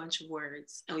like a bunch of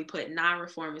words, and we put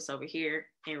non-reformists over here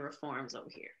and reforms over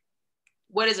here.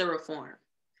 What is a reform?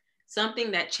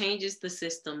 Something that changes the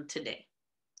system today,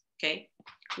 okay?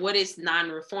 What is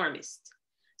non-reformist?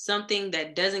 Something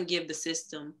that doesn't give the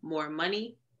system more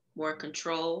money, more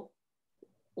control,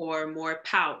 or more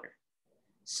power.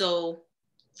 So,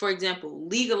 for example,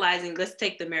 legalizing, let's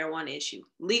take the marijuana issue.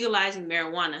 Legalizing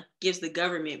marijuana gives the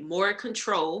government more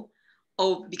control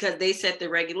because they set the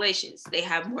regulations. They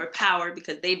have more power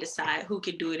because they decide who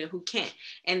can do it and who can't.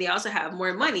 And they also have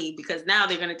more money because now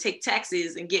they're going to take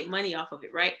taxes and get money off of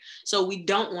it, right? So we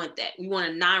don't want that. We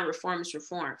want a non-reformist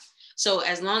reform. So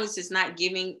as long as it's not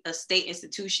giving a state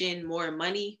institution more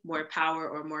money, more power,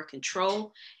 or more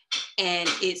control, and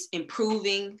it's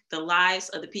improving the lives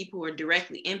of the people who are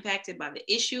directly impacted by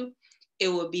the issue, it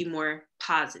will be more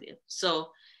positive. So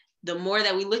the more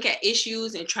that we look at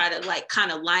issues and try to like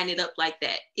kind of line it up like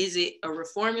that, is it a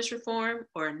reformist reform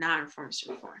or a non-reformist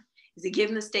reform? Is it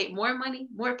giving the state more money,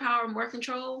 more power, more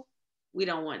control? We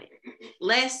don't want it.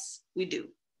 Less, we do.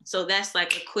 So that's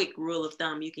like a quick rule of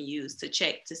thumb you can use to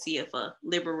check to see if a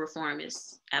liberal reform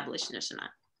is abolitionist or not.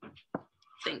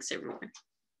 Thanks, everyone.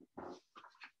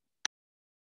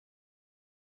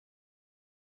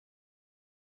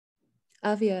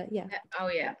 Avia, yeah.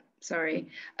 Oh, yeah. Sorry.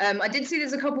 I did see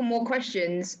there's a couple more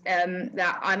questions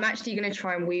that I'm actually going to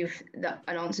try and weave an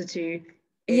answer to.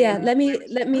 Yeah, let me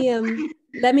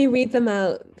read them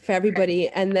out for everybody,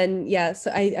 and then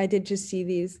so I did just see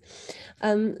these.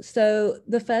 So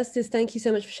the first is, thank you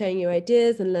so much for sharing your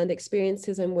ideas and learned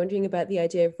experiences. I'm wondering about the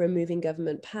idea of removing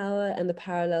government power and the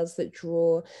parallels that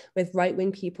draw with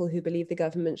right-wing people who believe the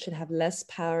government should have less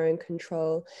power and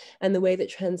control, and the way that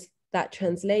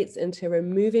translates into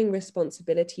removing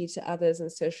responsibility to others and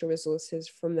social resources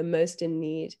from the most in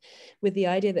need, with the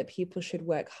idea that people should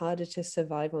work harder to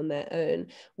survive on their own.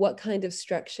 What kind of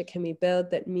structure can we build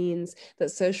that means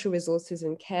that social resources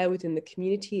and care within the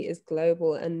community is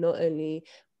global and not only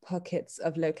pockets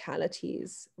of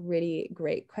localities? Really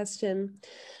great question.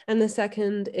 And the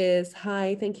second is,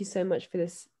 hi, thank you so much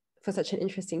for such an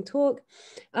interesting talk.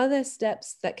 Are there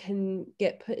steps that can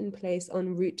get put in place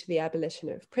en route to the abolition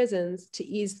of prisons to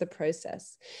ease the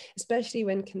process, especially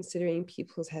when considering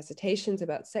people's hesitations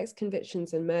about sex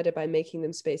convictions and murder by making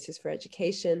them spaces for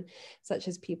education, such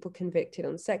as people convicted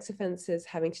on sex offenses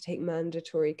having to take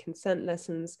mandatory consent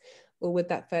lessons, or would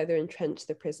that further entrench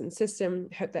the prison system?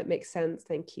 Hope that makes sense.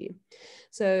 Thank you.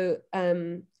 So,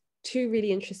 two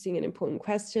really interesting and important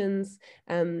questions.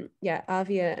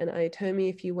 Avia and Ayutomi,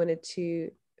 if you wanted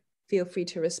to, feel free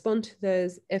to respond to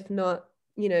those. If not,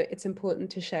 it's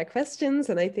important to share questions.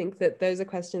 And I think that those are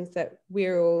questions that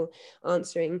we're all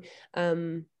answering.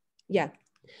 So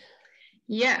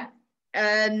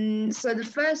the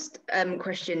first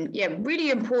question, really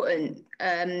important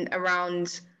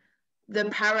around the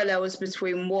parallels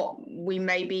between what we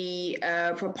may be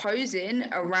proposing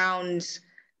around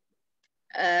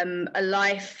a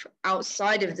life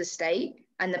outside of the state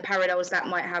and the parallels that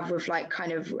might have with like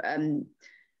kind of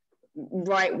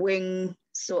right-wing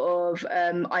sort of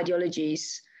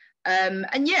ideologies.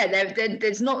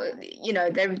 There's not,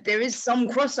 there is some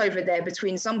crossover there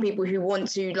between some people who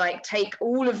want to like take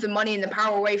all of the money and the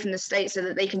power away from the state so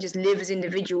that they can just live as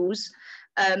individuals.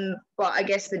 But I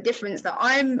guess the difference that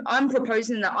I'm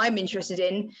proposing, that I'm interested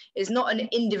in, is not an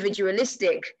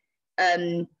individualistic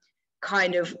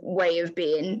kind of way of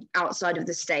being outside of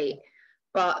the state,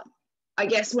 but I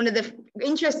guess one of the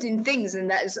interesting things, and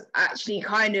that has actually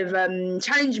kind of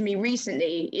challenged me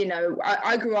recently, you know,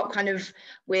 I grew up kind of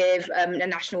with the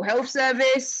National Health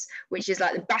Service, which is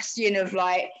like the bastion of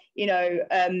like, you know,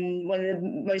 one of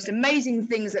the most amazing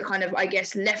things that kind of, I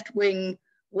guess, left-wing,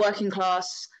 working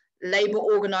class, Labour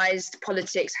organised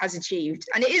politics has achieved.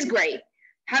 And it is great.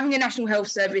 Having a National Health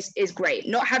Service is great.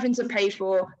 Not having to pay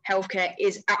for healthcare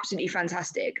is absolutely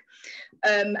fantastic.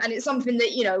 And it's something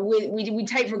that, you know, we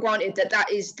take for granted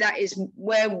that is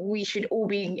where we should all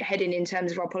be heading in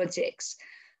terms of our politics.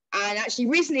 And actually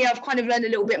recently I've kind of learned a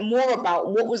little bit more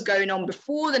about what was going on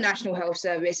before the National Health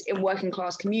Service in working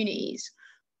class communities.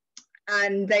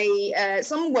 And they,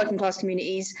 some working class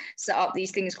communities set up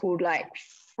these things called like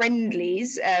friendly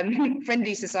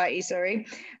society,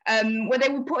 where they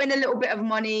would put in a little bit of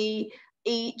money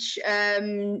each,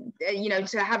 you know,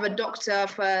 to have a doctor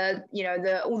for, you know,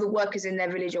 all the workers in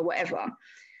their village or whatever.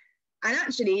 And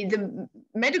actually the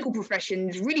medical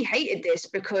professions really hated this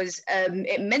because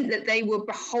it meant that they were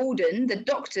beholden, the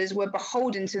doctors were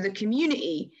beholden to the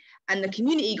community, and the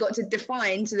community got to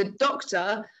define to the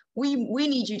doctor, we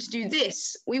need you to do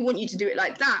this. We want you to do it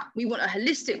like that. We want a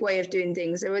holistic way of doing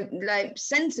things. There were like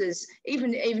centers,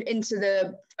 even into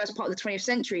the first part of the 20th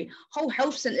century, whole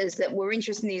health centers that were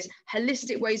interested in these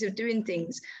holistic ways of doing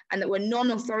things and that were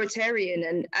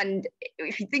non-authoritarian. And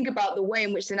if you think about the way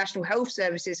in which the National Health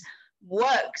Services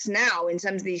works now in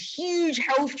terms of these huge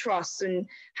health trusts, and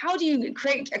how do you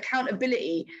create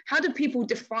accountability? How do people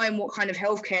define what kind of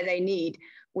healthcare they need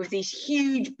with these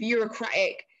huge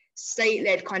bureaucratic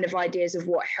state-led kind of ideas of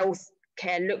what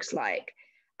healthcare looks like?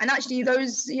 And actually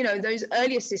those, you know, those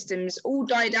earlier systems all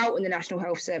died out when the National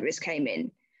Health Service came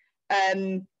in.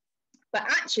 But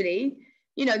actually,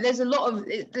 you know, there's a lot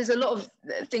of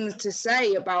things to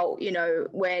say about, you know,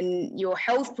 when your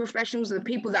health professionals, the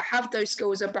people that have those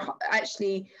skills are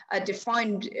actually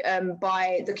defined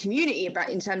by the community about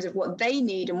in terms of what they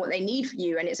need and what they need for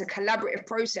you. And it's a collaborative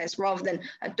process rather than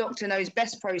a doctor knows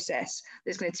best process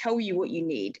that's going to tell you what you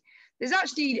need. There's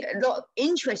actually a lot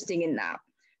interesting in that.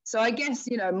 So I guess,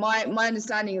 you know, my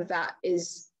understanding of that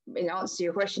is, in answer to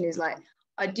your question, is like,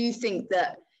 I do think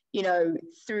that, you know,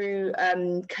 through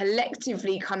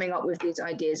collectively coming up with these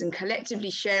ideas and collectively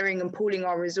sharing and pooling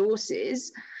our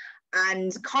resources,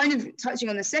 and kind of touching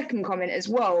on the second comment as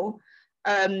well,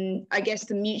 I guess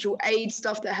the mutual aid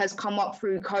stuff that has come up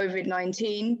through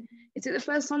COVID-19. Is it the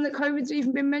first time that COVID's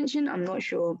even been mentioned? I'm not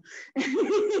sure.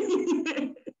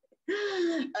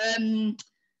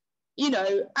 You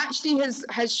know, actually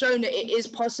has shown that it is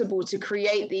possible to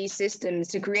create these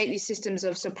systems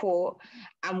of support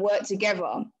and work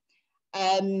together.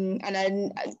 And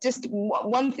then just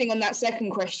one thing on that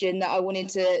second question that I wanted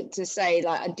to say,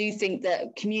 like, I do think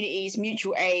that communities,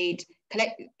 mutual aid,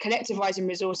 collectivizing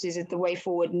resources is the way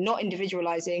forward, not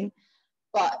individualizing.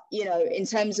 But, you know, in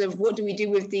terms of what do we do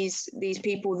with these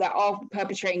people that are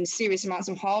perpetrating serious amounts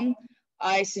of harm,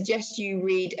 I suggest you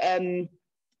read,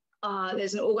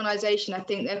 there's an organization, I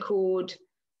think they're called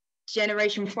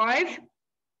Generation 5.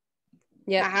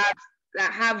 Yeah.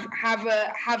 That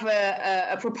have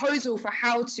a proposal for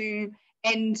how to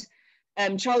end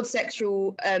child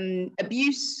sexual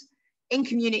abuse in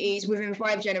communities within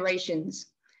 5 generations.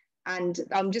 And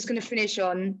I'm just going to finish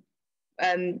on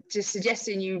just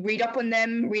suggesting you read up on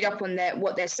them,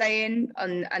 what they're saying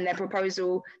and their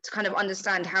proposal, to kind of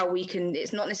understand how we can,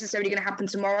 it's not necessarily going to happen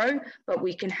tomorrow, but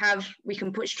we can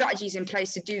put strategies in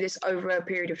place to do this over a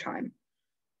period of time.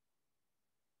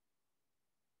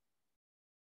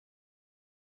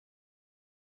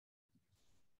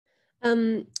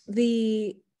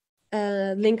 The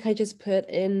link I just put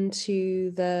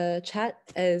into the chat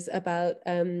is about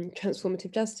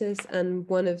transformative justice, and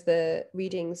one of the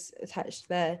readings attached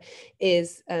there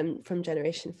is from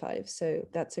Generation 5. So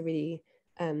that's a really,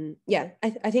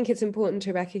 I think it's important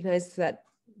to recognize that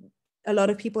a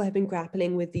lot of people have been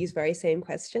grappling with these very same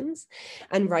questions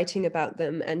and writing about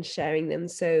them and sharing them.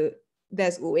 So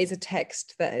there's always a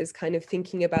text that is kind of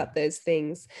thinking about those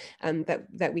things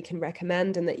that we can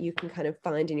recommend and that you can kind of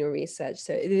find in your research.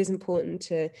 So it is important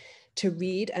to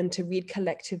read, and to read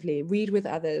collectively, read with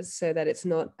others, so that it's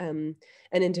not an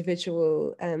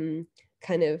individual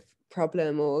kind of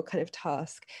problem or kind of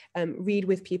task. Read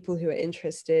with people who are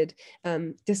interested,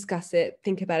 discuss it,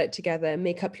 think about it together,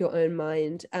 make up your own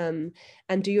mind, and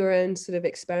do your own sort of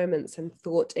experiments and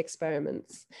thought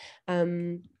experiments.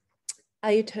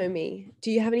 Ayotomi,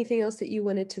 do you have anything else that you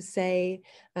wanted to say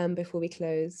before we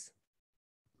close?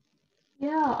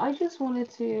 Yeah, I just wanted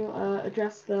to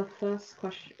address the first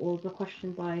question, or the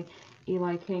question by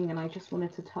Eli King, and I just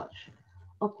wanted to touch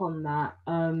upon that,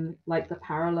 like the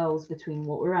parallels between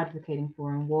what we're advocating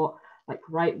for and what like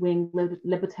right-wing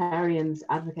libertarians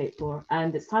advocate for.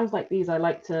 And it's times like these I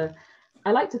like to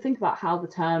think about how the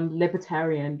term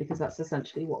libertarian, because that's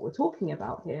essentially what we're talking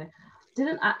about here,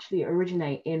 didn't actually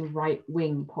originate in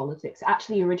right-wing politics. It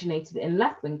actually originated in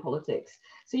left-wing politics.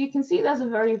 So you can see there's a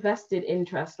very vested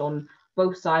interest on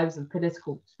both sides of the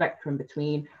political spectrum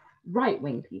between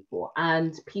right-wing people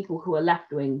and people who are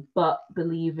left-wing but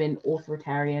believe in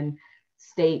authoritarian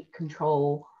state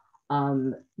control,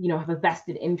 have a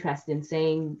vested interest in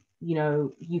saying,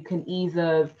 you can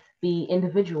either be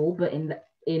individual but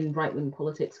in right-wing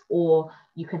politics, or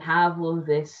you can have all of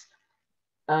this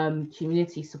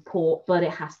community support, but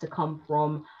it has to come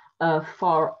from a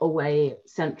far away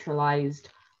centralized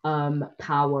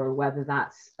power, whether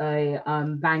that's a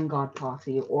vanguard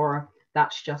party or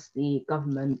that's just the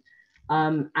government.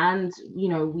 And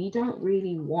we don't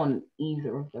really want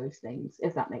either of those things,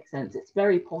 if that makes sense. It's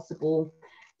very possible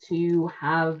to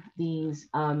have these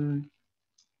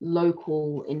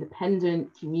local,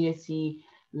 independent,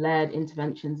 community-led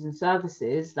interventions and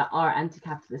services that are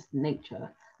anti-capitalist in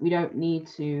nature. We don't need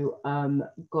to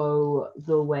go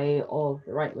the way of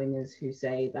the right-wingers who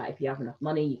say that if you have enough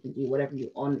money, you can do whatever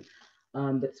you want,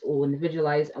 but it's all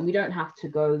individualized. And we don't have to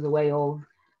go the way of,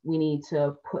 we need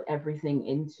to put everything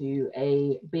into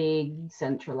a big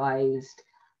centralized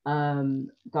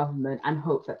government and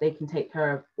hope that they can take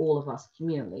care of all of us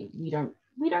communally. We don't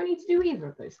need to do either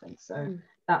of those things. So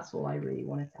that's all I really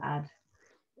wanted to add.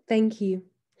 Thank you.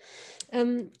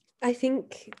 I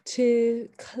think to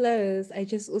close, I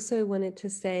just also wanted to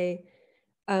say,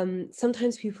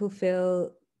 sometimes people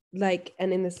feel like,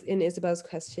 and in Isabel's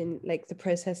question, like the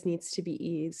process needs to be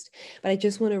eased. But I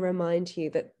just want to remind you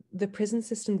that the prison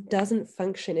system doesn't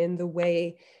function in the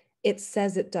way it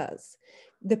says it does.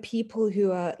 The people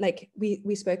who are, like,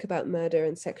 we spoke about murder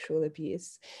and sexual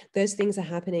abuse. Those things are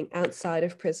happening outside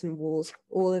of prison walls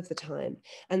all of the time.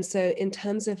 And so in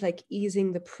terms of like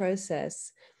easing the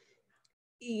process,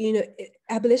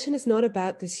 abolition is not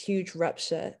about this huge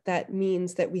rupture that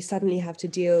means that we suddenly have to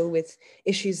deal with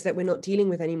issues that we're not dealing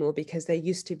with anymore because they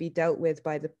used to be dealt with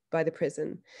by the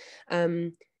prison.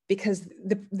 Because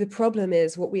the problem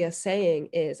is, what we are saying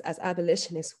is, as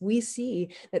abolitionists, we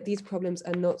see that these problems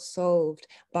are not solved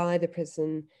by the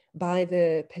prison, by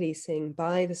the policing,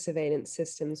 by the surveillance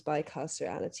systems, by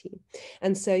carcerality.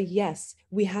 And so, yes,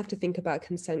 we have to think about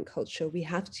consent culture. We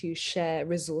have to share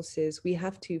resources. We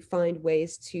have to find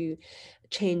ways to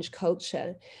change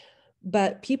culture.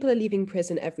 But people are leaving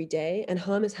prison every day, and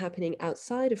harm is happening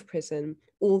outside of prison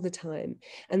all the time.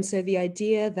 And so the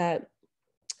idea that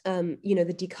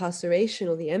the decarceration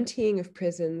or the emptying of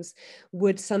prisons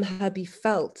would somehow be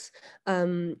felt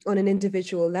on an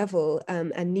individual level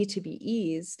and need to be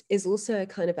eased is also a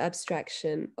kind of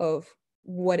abstraction of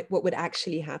what would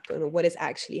actually happen or what is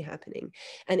actually happening.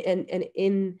 And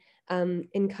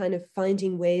in kind of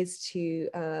finding ways to,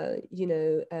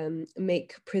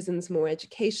 make prisons more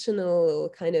educational or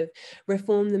kind of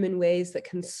reform them in ways that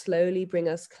can slowly bring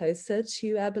us closer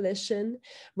to abolition,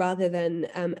 rather than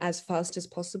as fast as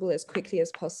possible, as quickly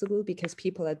as possible, because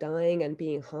people are dying and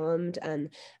being harmed, and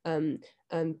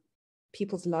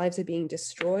people's lives are being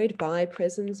destroyed by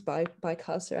prisons, by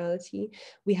carcerality.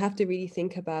 We have to really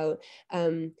think about,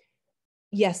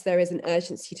 yes, there is an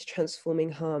urgency to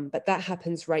transforming harm, but that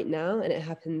happens right now, and it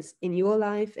happens in your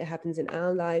life, it happens in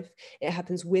our life, it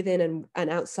happens within and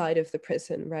outside of the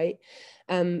prison, right?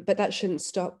 But that shouldn't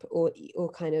stop or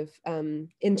kind of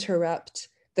interrupt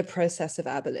the process of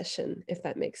abolition, if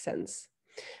that makes sense.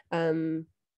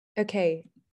 Okay,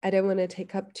 I don't want to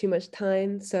take up too much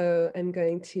time, so I'm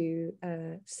going to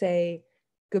say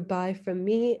goodbye from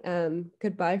me,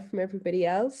 goodbye from everybody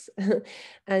else.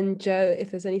 And Joe, if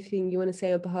there's anything you want to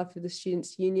say on behalf of the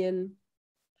Students' Union.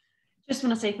 Just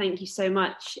want to say thank you so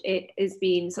much. It has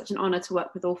been such an honour to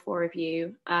work with all four of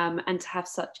you, and to have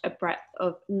such a breadth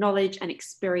of knowledge and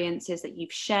experiences that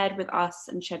you've shared with us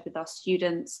and shared with our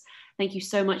students. Thank you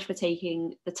so much for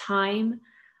taking the time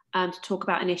to talk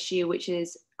about an issue which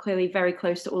is clearly very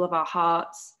close to all of our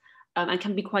hearts. And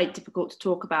can be quite difficult to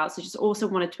talk about. So just also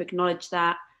wanted to acknowledge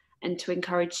that and to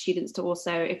encourage students to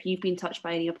also, if you've been touched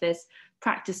by any of this,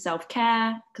 practice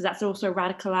self-care, because that's also a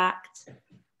radical act.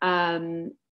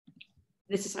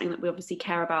 This is something that we obviously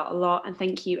care about a lot. And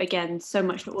thank you again so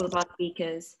much to all of our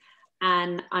speakers.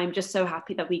 And I'm just so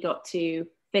happy that we got to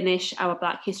finish our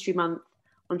Black History Month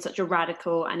on such a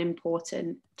radical and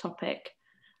important topic.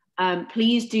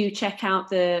 Please do check out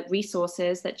the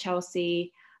resources that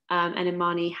Chelsea and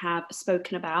Imani have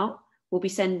spoken about. We'll be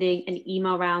sending an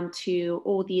email round to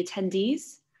all the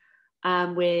attendees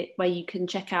where you can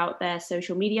check out their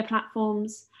social media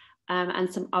platforms and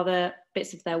some other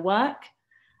bits of their work.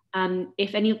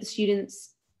 If any of the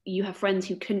students, you have friends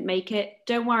who couldn't make it,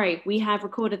 don't worry, we have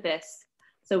recorded this.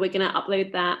 So we're going to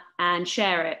upload that and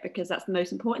share it, because that's the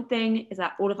most important thing, is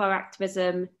that all of our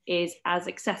activism is as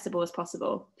accessible as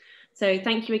possible. So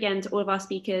thank you again to all of our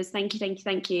speakers. Thank you, thank you,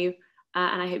 thank you.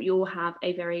 And I hope you all have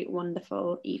a very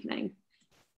wonderful evening.